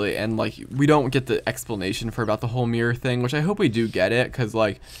 absolutely. And like we don't get the explanation for about the whole mirror thing, which I hope we do get it, because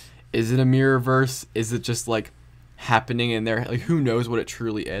like, is it a mirror verse? Is it just like happening in there? Like who knows what it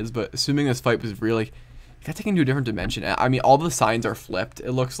truly is? But assuming this fight was real, like it got taken to a different dimension. I mean, all the signs are flipped,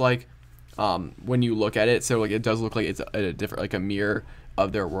 it looks like, when you look at it. So like it does look like it's a different, like a mirror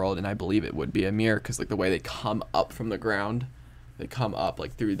of their world, and I believe it would be a mirror because like the way they come up from the ground, they come up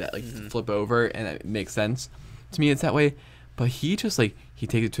like through that, like flip over, and it makes sense to me. It's that way. But he just like, he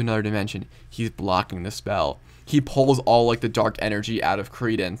takes it to another dimension. He's blocking the spell. He pulls all like the dark energy out of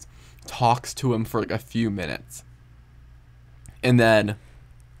Credence, talks to him for like a few minutes, and then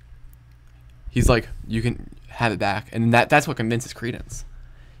he's like, you can have it back. And that's what convinces Credence.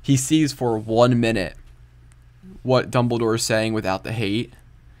 He sees for 1 minute what Dumbledore is saying without the hate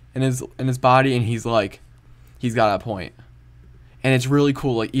in his body, and he's like, he's got a point. And it's really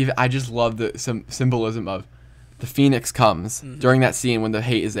cool. Like even I just love the symbolism of the Phoenix comes during that scene when the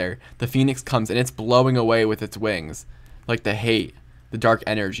hate is there. The Phoenix comes and it's blowing away with its wings, like the hate, the dark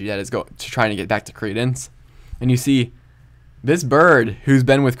energy that is trying to get back to Credence. And you see this bird who's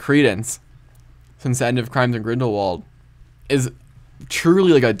been with Credence since the end of Crimes in Grindelwald is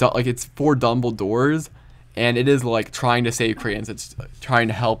truly like it's for Dumbledore's, and it is like trying to save Credence. It's trying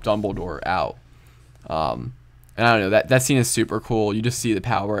to help Dumbledore out. And I don't know, that scene is super cool. You just see the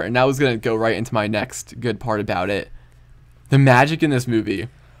power, and that was gonna go right into my next good part about it. The magic in this movie,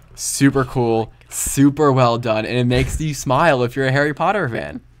 super cool, super well done, and it makes you smile if you're a Harry Potter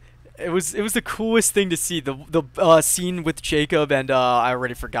fan. It was the coolest thing to see. The scene with Jacob and I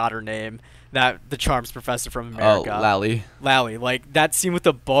already forgot her name. That the charms professor from America. Oh, Lally. Lally, like that scene with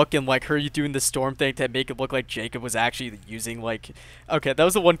the book and like her doing the storm thing to make it look like Jacob was actually using like. Okay, that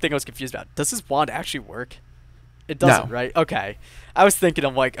was the one thing I was confused about. Does his wand actually work? It doesn't, No. right? Okay. I was thinking,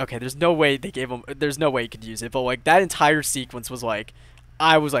 I'm like, okay, there's no way they gave him. There's no way he could use it. But like that entire sequence was like,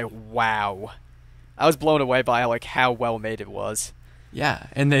 I was like, wow. I was blown away by like how well made it was. Yeah,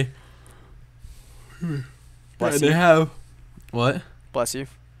 and they. Bless they you. have. What? Bless you.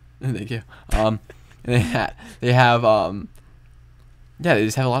 Thank you. And they have yeah, they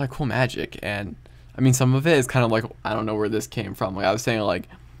just have a lot of cool magic, and I mean some of it is kind of like, I don't know where this came from. Like I was saying, like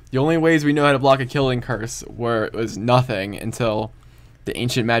the only ways we know how to block a killing curse was nothing until the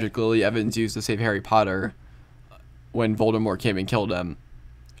ancient magic lily Evans used to save Harry Potter when Voldemort came and killed him,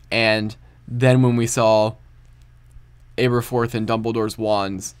 and then when we saw Aberforth and Dumbledore's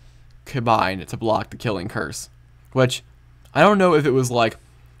wands combined to block the killing curse, which I don't know if it was like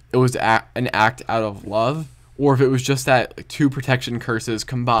it was an act out of love, or if it was just that like, 2 protection curses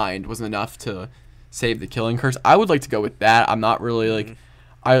combined was enough to save the killing curse. I would like to go with that. I'm not really like,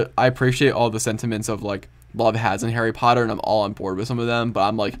 I appreciate all the sentiments of like love has in Harry Potter, and I'm all on board with some of them, but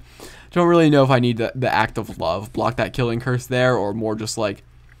I'm like, don't really know if I need the act of love block that killing curse there, or more just like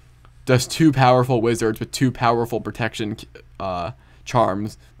just 2 powerful wizards with 2 powerful protection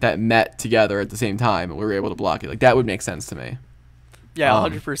charms that met together at the same time and we were able to block it. Like that would make sense to me. Yeah,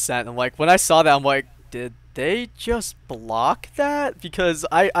 100%. And like when I saw that, I'm like, did they just block that? Because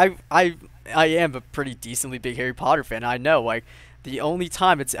I am a pretty decently big Harry Potter fan. I know like the only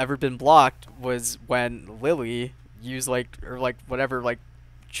time it's ever been blocked was when Lily used like whatever like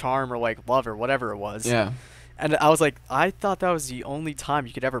charm or like love or whatever it was. Yeah. And I was like, I thought that was the only time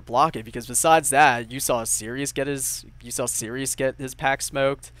you could ever block it, because besides that, you saw Sirius get his pack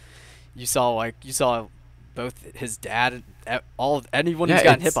smoked. You saw both his dad and anyone who's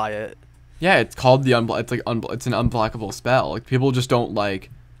gotten hit by it. Yeah, it's called it's an unblockable spell. Like people just don't like.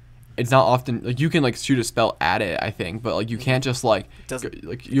 It's not often like you can like shoot a spell at it, I think, but like you can't just like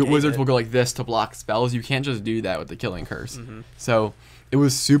your wizards will go like this to block spells. You can't just do that with the killing curse. So it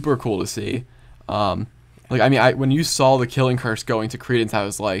was super cool to see. Like I mean, when you saw the killing curse going to Credence, I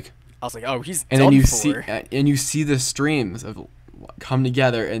was like, oh, he's and done then for. you see the streams of come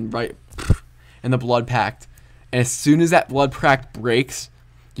together and and the blood pact, and as soon as that blood pact breaks,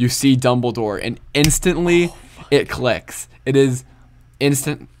 you see Dumbledore, and instantly it clicks. It is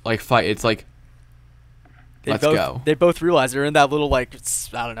instant like fight. It's like let's go. They both realize they're in that little like,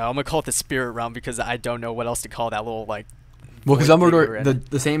 I don't know, I'm gonna call it the spirit realm because I don't know what else to call that little like. Well, because Dumbledore,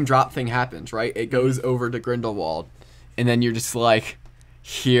 the same drop thing happens, right? It goes over to Grindelwald, and then you're just like,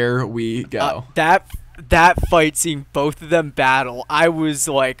 here we go. That fight, seeing both of them battle, I was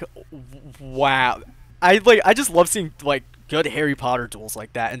like, wow. I just love seeing like good Harry Potter duels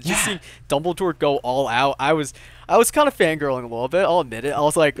like that, and just seeing Dumbledore go all out. I was kind of fangirling a little bit. I'll admit it. I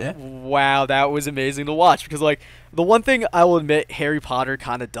was like, wow, that was amazing to watch, because like the one thing I will admit Harry Potter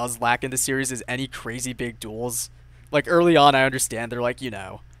kind of does lack in the series is any crazy big duels. Like early on, I understand they're like,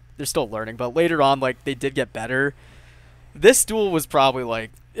 they're still learning, but later on, like they did get better. This duel was probably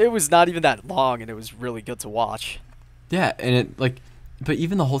like, it was not even that long, and it was really good to watch. Yeah, and it like, but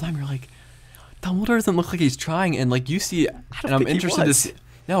even the whole time you're like, Dumbledore doesn't look like he's trying, and like you see, and I'm interested to see.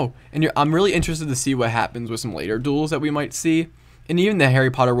 No, and I'm really interested to see what happens with some later duels that we might see, and even the Harry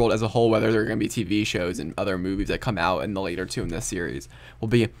Potter world as a whole, whether there are going to be TV shows and other movies that come out in the later two in this series, will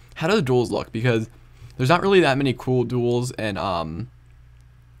be how do the duels look, because there's not really that many cool duels in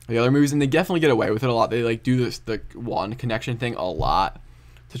the other movies, and they definitely get away with it a lot. They like do the wand connection thing a lot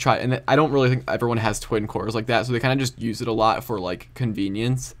to try, and I don't really think everyone has twin cores like that, so they kind of just use it a lot for like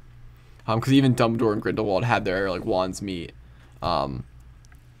convenience. Because even Dumbledore and Grindelwald had their like wands meet, and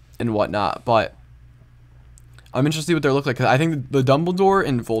whatnot. But I'm interested to see what they look like, because I think the Dumbledore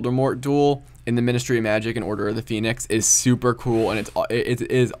and Voldemort duel in the Ministry of Magic and Order of the Phoenix is super cool, and it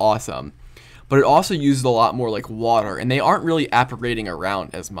is awesome. But it also uses a lot more like water, and they aren't really apparating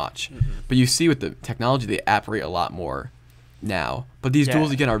around as much. But you see with the technology, they apparate a lot more now. But these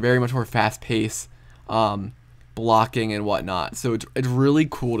duels again are very much more fast paced, blocking and whatnot. So it's really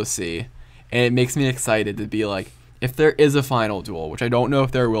cool to see, and it makes me excited to be like, if there is a final duel, which I don't know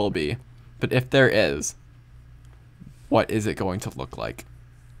if there will be, but if there is, what is it going to look like?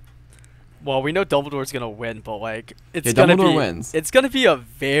 Well, we know Dumbledore's gonna win, but like Dumbledore wins. It's gonna be a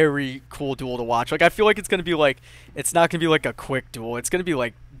very cool duel to watch. Like I feel like it's gonna be like, it's not gonna be like a quick duel. It's gonna be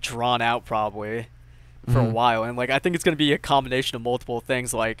like drawn out probably for a while, and like I think it's gonna be a combination of multiple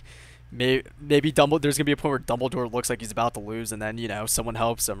things. Like maybe Dumbledore, there's gonna be a point where Dumbledore looks like he's about to lose, and then someone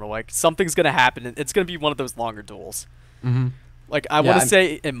helps him, or like something's gonna happen. And it's gonna be one of those longer duels. Like I want to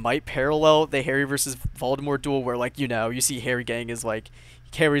say it might parallel the Harry versus Voldemort duel, where like you see Harry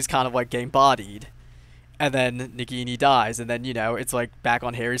Harry's kind of like getting bodied, and then Nagini dies, and then it's like back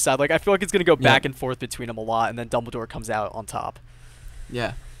on Harry's side. Like I feel like it's gonna go back and forth between them a lot, and then Dumbledore comes out on top.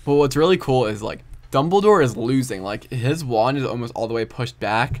 Yeah. But what's really cool is like Dumbledore is losing. Like his wand is almost all the way pushed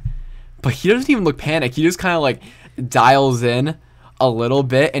back, but he doesn't even look panicked. He just kind of like dials in a little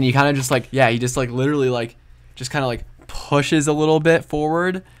bit, and he kind of just like he just like literally like just kind of like pushes a little bit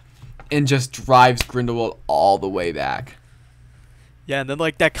forward, and just drives Grindelwald all the way back. Yeah, and then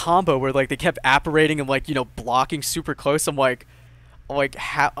like that combo where like they kept apparating and like blocking super close. I'm like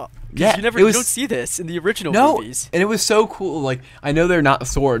how? You don't see this in the original movies. And it was so cool. Like I know they're not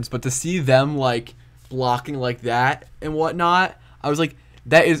swords, but to see them like blocking like that and whatnot, I was like,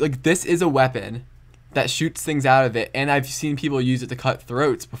 that is like, this is a weapon that shoots things out of it, and I've seen people use it to cut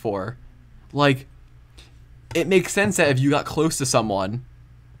throats before. Like it makes sense that if you got close to someone,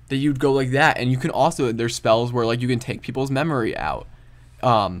 that you'd go like that. And you can also, there's spells where like you can take people's memory out,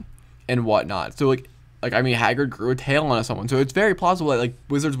 and whatnot. So like I mean, Hagrid grew a tail on someone, so it's very plausible that like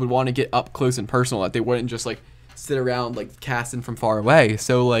wizards would want to get up close and personal, that they wouldn't just like sit around like casting from far away.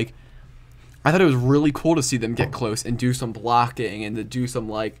 So like I thought it was really cool to see them get close and do some blocking and to do some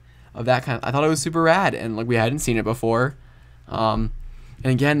like of that kind of. I thought it was super rad, and like we hadn't seen it before. And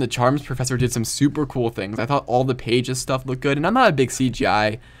again, the Charms Professor did some super cool things. I thought all the Pages stuff looked good, and I'm not a big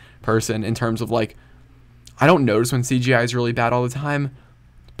CGI person in terms of like, I don't notice when CGI is really bad all the time,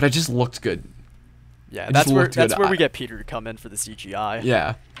 but it just looked good. Yeah, that's where we get Peter to come in for the CGI.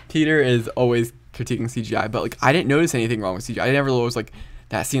 Yeah, Peter is always critiquing CGI, but like I didn't notice anything wrong with CGI. I never was like,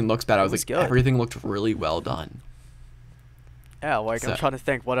 that scene looks bad. I was like, good. Everything looked really well done. Yeah, like I'm trying to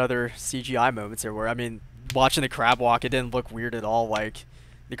think what other CGI moments there were. I mean, watching the crab walk, it didn't look weird at all. Like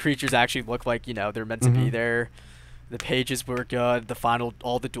the creatures actually look like they're meant to be there. The Pages were good.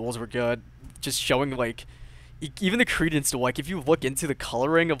 All the duels were good. Just showing like even the Credence duel. Like if you look into the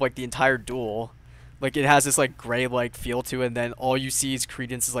coloring of like the entire duel, like it has this like gray like feel to it, and then all you see is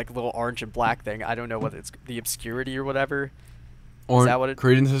Credence's like little orange and black thing. I don't know whether it's the obscurity or whatever. Is that what it?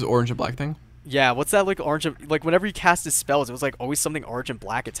 Credence's orange and black thing? Yeah, what's that like orange? Like whenever he cast his spells, it was like always something orange and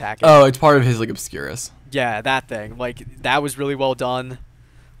black attacking. Oh, it's part of his like Obscurus. Yeah, that thing. Like that was really well done.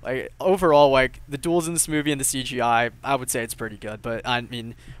 Like overall, like the duels in this movie and the CGI, I would say it's pretty good. But I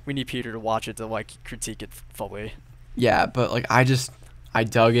mean, we need Peter to watch it to like critique it fully. Yeah, but like I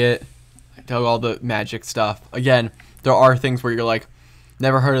dug it. I dug all the magic stuff. Again, there are things where you're like,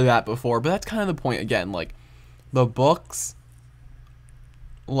 never heard of that before, but that's kind of the point. Again, like the books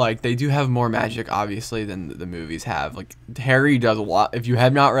like they do have more magic, obviously, than the movies have. Like Harry does a lot. If you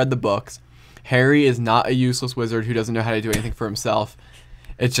have not read the books, Harry is not a useless wizard who doesn't know how to do anything for himself.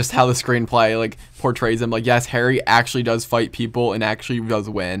 It's just how the screenplay like portrays him. Like, yes, Harry actually does fight people and actually does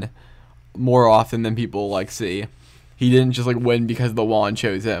win more often than people like see. He didn't just like win because the wand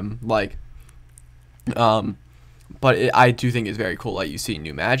chose him. Like, but I do think it's very cool that you see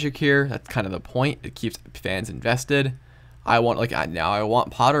new magic here. That's kind of the point. It keeps fans invested. I want now I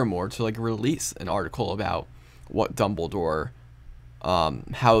want Pottermore to like release an article about what Dumbledore,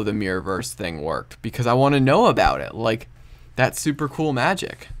 how the Mirrorverse thing worked, because I want to know about it. Like, that's super cool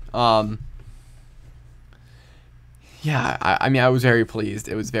magic. Yeah, I mean, I was very pleased.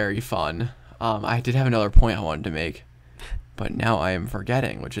 It was very fun. I did have another point I wanted to make, but now I am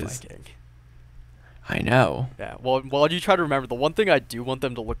forgetting, which is... Blanking. I know. Yeah, well, while you try to remember, the one thing I do want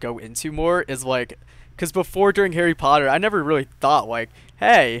them to go into more is, like, because before, during Harry Potter, I never really thought, like,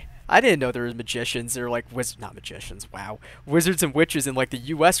 hey, I didn't know there were magicians or, like, not magicians, wow, wizards and witches in, like, the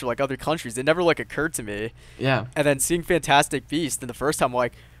U.S. or, like, other countries. It never, like, occurred to me. Yeah. And then seeing Fantastic Beasts, and the first time, I'm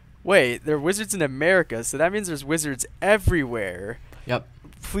like, wait, there are wizards in America, so that means there's wizards everywhere. Yep.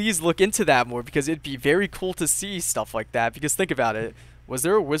 Please look into that more, because it'd be very cool to see stuff like that. Because think about it, was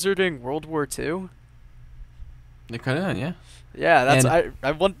there a wizard in World War II? They could have, yeah. Yeah, that's And-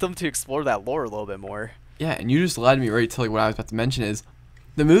 I want them to explore that lore a little bit more. Yeah, and you just led me right to like what I was about to mention is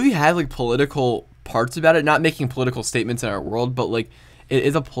the movie had like political parts about it, not making political statements in our world, but like it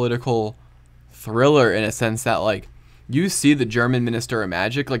is a political thriller in a sense that like you see the German Minister of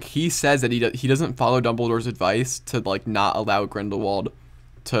Magic, like he says that he doesn't follow Dumbledore's advice to like not allow Grindelwald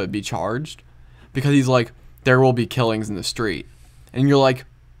to be charged because he's like there will be killings in the street. And you're like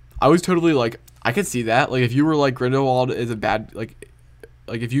I was totally like I could see that. Like if you were like Grindelwald is a bad like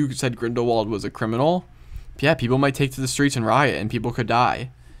if you said Grindelwald was a criminal, yeah, people might take to the streets and riot and people could die.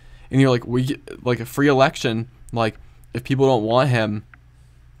 And you're like like a free election, like if people don't want him,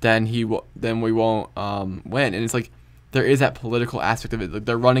 then we won't win. And it's like there is that political aspect of it. Like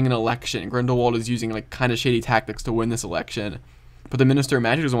they're running an election. Grindelwald is using like kind of shady tactics to win this election. But the Minister of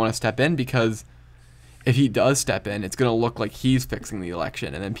Magic doesn't want to step in because if he does step in, it's going to look like he's fixing the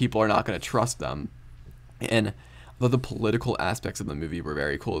election and then people are not going to trust them. And the political aspects of the movie were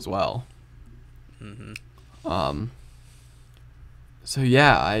very cool as well. Mm-hmm. So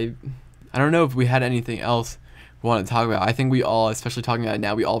yeah, I don't know if we had anything else we want to talk about. I think we all, especially talking about it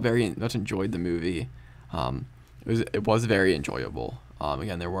now, we all very much enjoyed the movie. It was very enjoyable.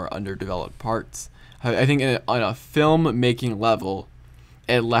 Again, there were underdeveloped parts. I think on a film making level,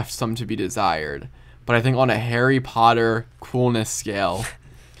 it left some to be desired. But I think on a Harry Potter coolness scale,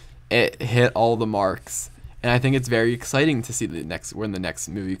 it hit all the marks. And I think it's very exciting to see when the next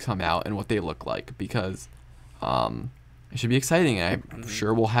movie come out and what they look like because it should be exciting. And I'm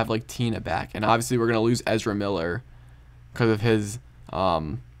sure we'll have like Tina back, and obviously we're gonna lose Ezra Miller because of his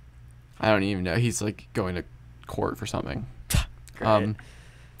I don't even know. He's like going to court for something. Great.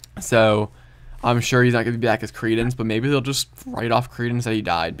 So I'm sure he's not gonna be back as Credence, but maybe they'll just write off Credence that he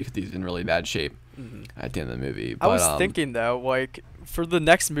died because he's in really bad shape at the end of the movie. But, I was thinking though, like for the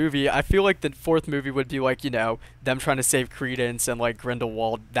next movie, I feel like the fourth movie would be like, you know, them trying to save Credence and like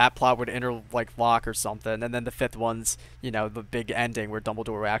Grindelwald. That plot would lock or something, and then the fifth one's, you know, the big ending where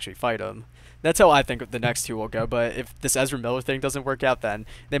Dumbledore will actually fight him. That's how I think the next two will go. But if this Ezra Miller thing doesn't work out, then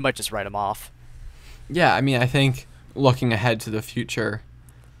they might just write him off. Yeah, I mean, I think looking ahead to the future,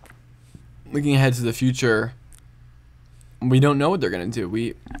 we don't know what they're going to do.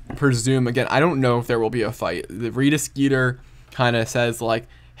 We presume, again, I don't know if there will be a fight. The Rita Skeeter kind of says, like,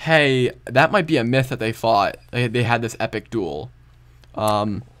 hey, that might be a myth that they fought. They had this epic duel.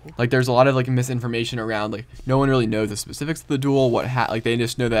 Like, there's a lot of, like, misinformation around. Like, no one really knows the specifics of the duel. Like, they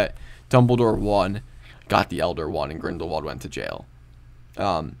just know that Dumbledore won, got the Elder Wand, and Grindelwald went to jail.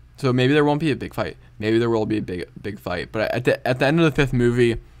 So maybe there won't be a big fight. Maybe there will be a big fight. But at the end of the fifth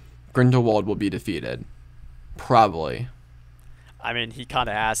movie, Grindelwald will be defeated. Probably. I mean, he kind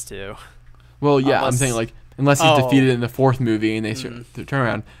of has to. Well, yeah, I'm saying, like, unless he's defeated in the fourth movie and they turn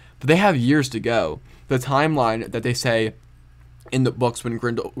around. But they have years to go. The timeline that they say in the books when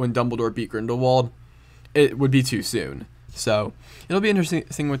Dumbledore beat Grindelwald, it would be too soon. So it'll be interesting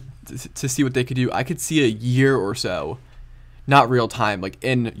to see what they could do. I could see a year or so, not real time, like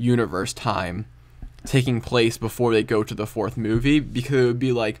in universe time, taking place before they go to the fourth movie, because it would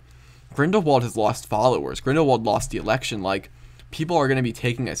be like Grindelwald has lost followers. Grindelwald lost the election. Like, people are going to be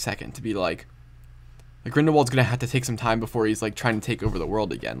taking a second to be like Grindelwald's going to have to take some time before he's like trying to take over the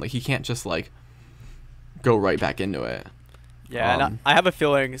world again. Like, he can't just like go right back into it. Yeah, and I have a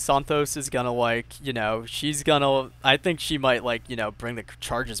feeling Santos is gonna she's gonna. I think she might bring the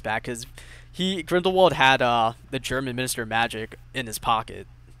charges back because Grindelwald had the German Minister of Magic in his pocket.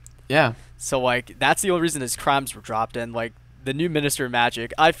 Yeah. So that's the only reason his crimes were dropped, and the new Minister of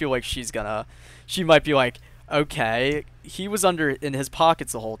Magic, I feel like she might be like, okay, he was in his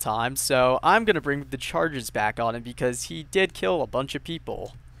pockets the whole time, so I'm gonna bring the charges back on him because he did kill a bunch of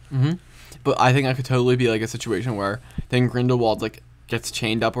people. Mm-hmm. But I think that could totally be a situation where then Grindelwald gets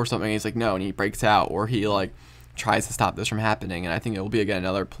chained up or something. And he's like, no, and he breaks out, or he tries to stop this from happening. And I think it will be again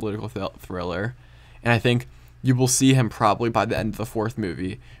another political thriller. And I think you will see him probably by the end of the fourth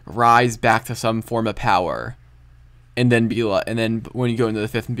movie rise back to some form of power, and then when you go into the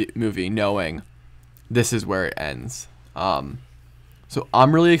fifth movie, knowing this is where it ends. So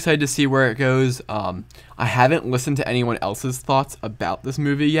I'm really excited to see where it goes. I haven't listened to anyone else's thoughts about this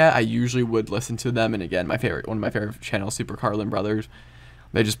movie yet. I usually would listen to them, and again, one of my favorite channels, Super Carlin Brothers,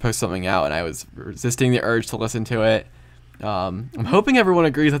 they just post something out, and I was resisting the urge to listen to it. I'm hoping everyone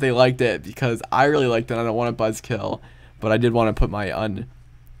agrees that they liked it because I really liked it. I don't want to buzzkill, but I did want to put my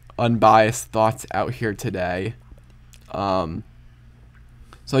unbiased thoughts out here today. So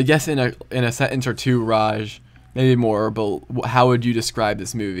I guess in a sentence or two, Raj, maybe more, but how would you describe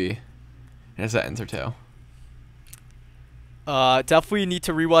this movie in a sentence or two? Definitely need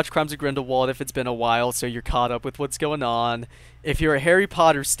to rewatch Crimes of Grindelwald if it's been a while, so you're caught up with what's going on. If you're a Harry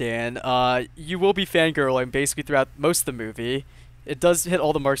Potter stan, you will be fangirling basically throughout most of the movie. It does hit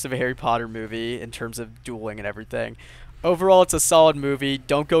all the marks of a Harry Potter movie in terms of dueling and everything. Overall, it's a solid movie.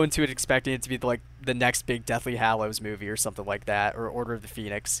 Don't go into it expecting it to be the next big Deathly Hallows movie or something like that, or Order of the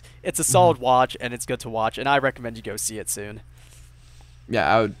Phoenix. It's a solid watch, and it's good to watch, and I recommend you go see it soon.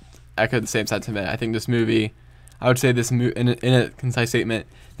 Yeah, I would echo the same sentiment. I think this movie, I would say in a concise statement,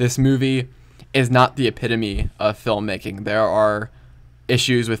 this movie is not the epitome of filmmaking. There are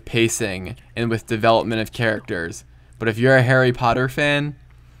issues with pacing and with development of characters. But if you're a Harry Potter fan,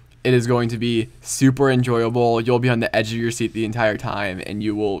 it is going to be super enjoyable. You'll be on the edge of your seat the entire time, and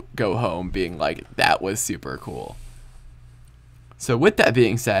you will go home being like, that was super cool. So with that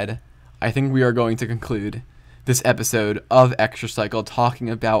being said, I think we are going to conclude this episode of Extra Cycle talking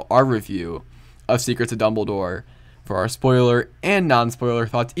about our review of Secrets of Dumbledore for our spoiler and non-spoiler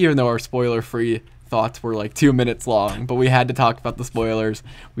thoughts, even though our spoiler-free thoughts were 2 minutes long, but we had to talk about the spoilers.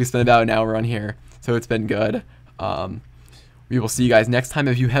 We spent about an hour on here, so it's been good. We will see you guys next time.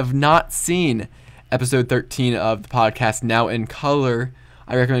 If you have not seen episode 13 of the podcast, Now in Color,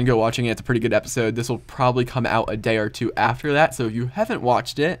 I recommend go watching it. It's a pretty good episode. This will probably come out a day or two after that, so if you haven't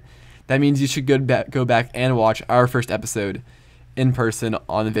watched it, that means you should go back and watch our first episode in person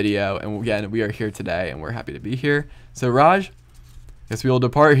on the video. And again, we are here today, and we're happy to be here. So Raj, guess we will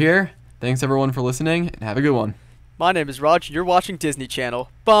depart here. Thanks everyone for listening, and have a good one. My name is Raj. You're watching Disney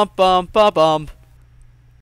Channel. Bum bum bum bum.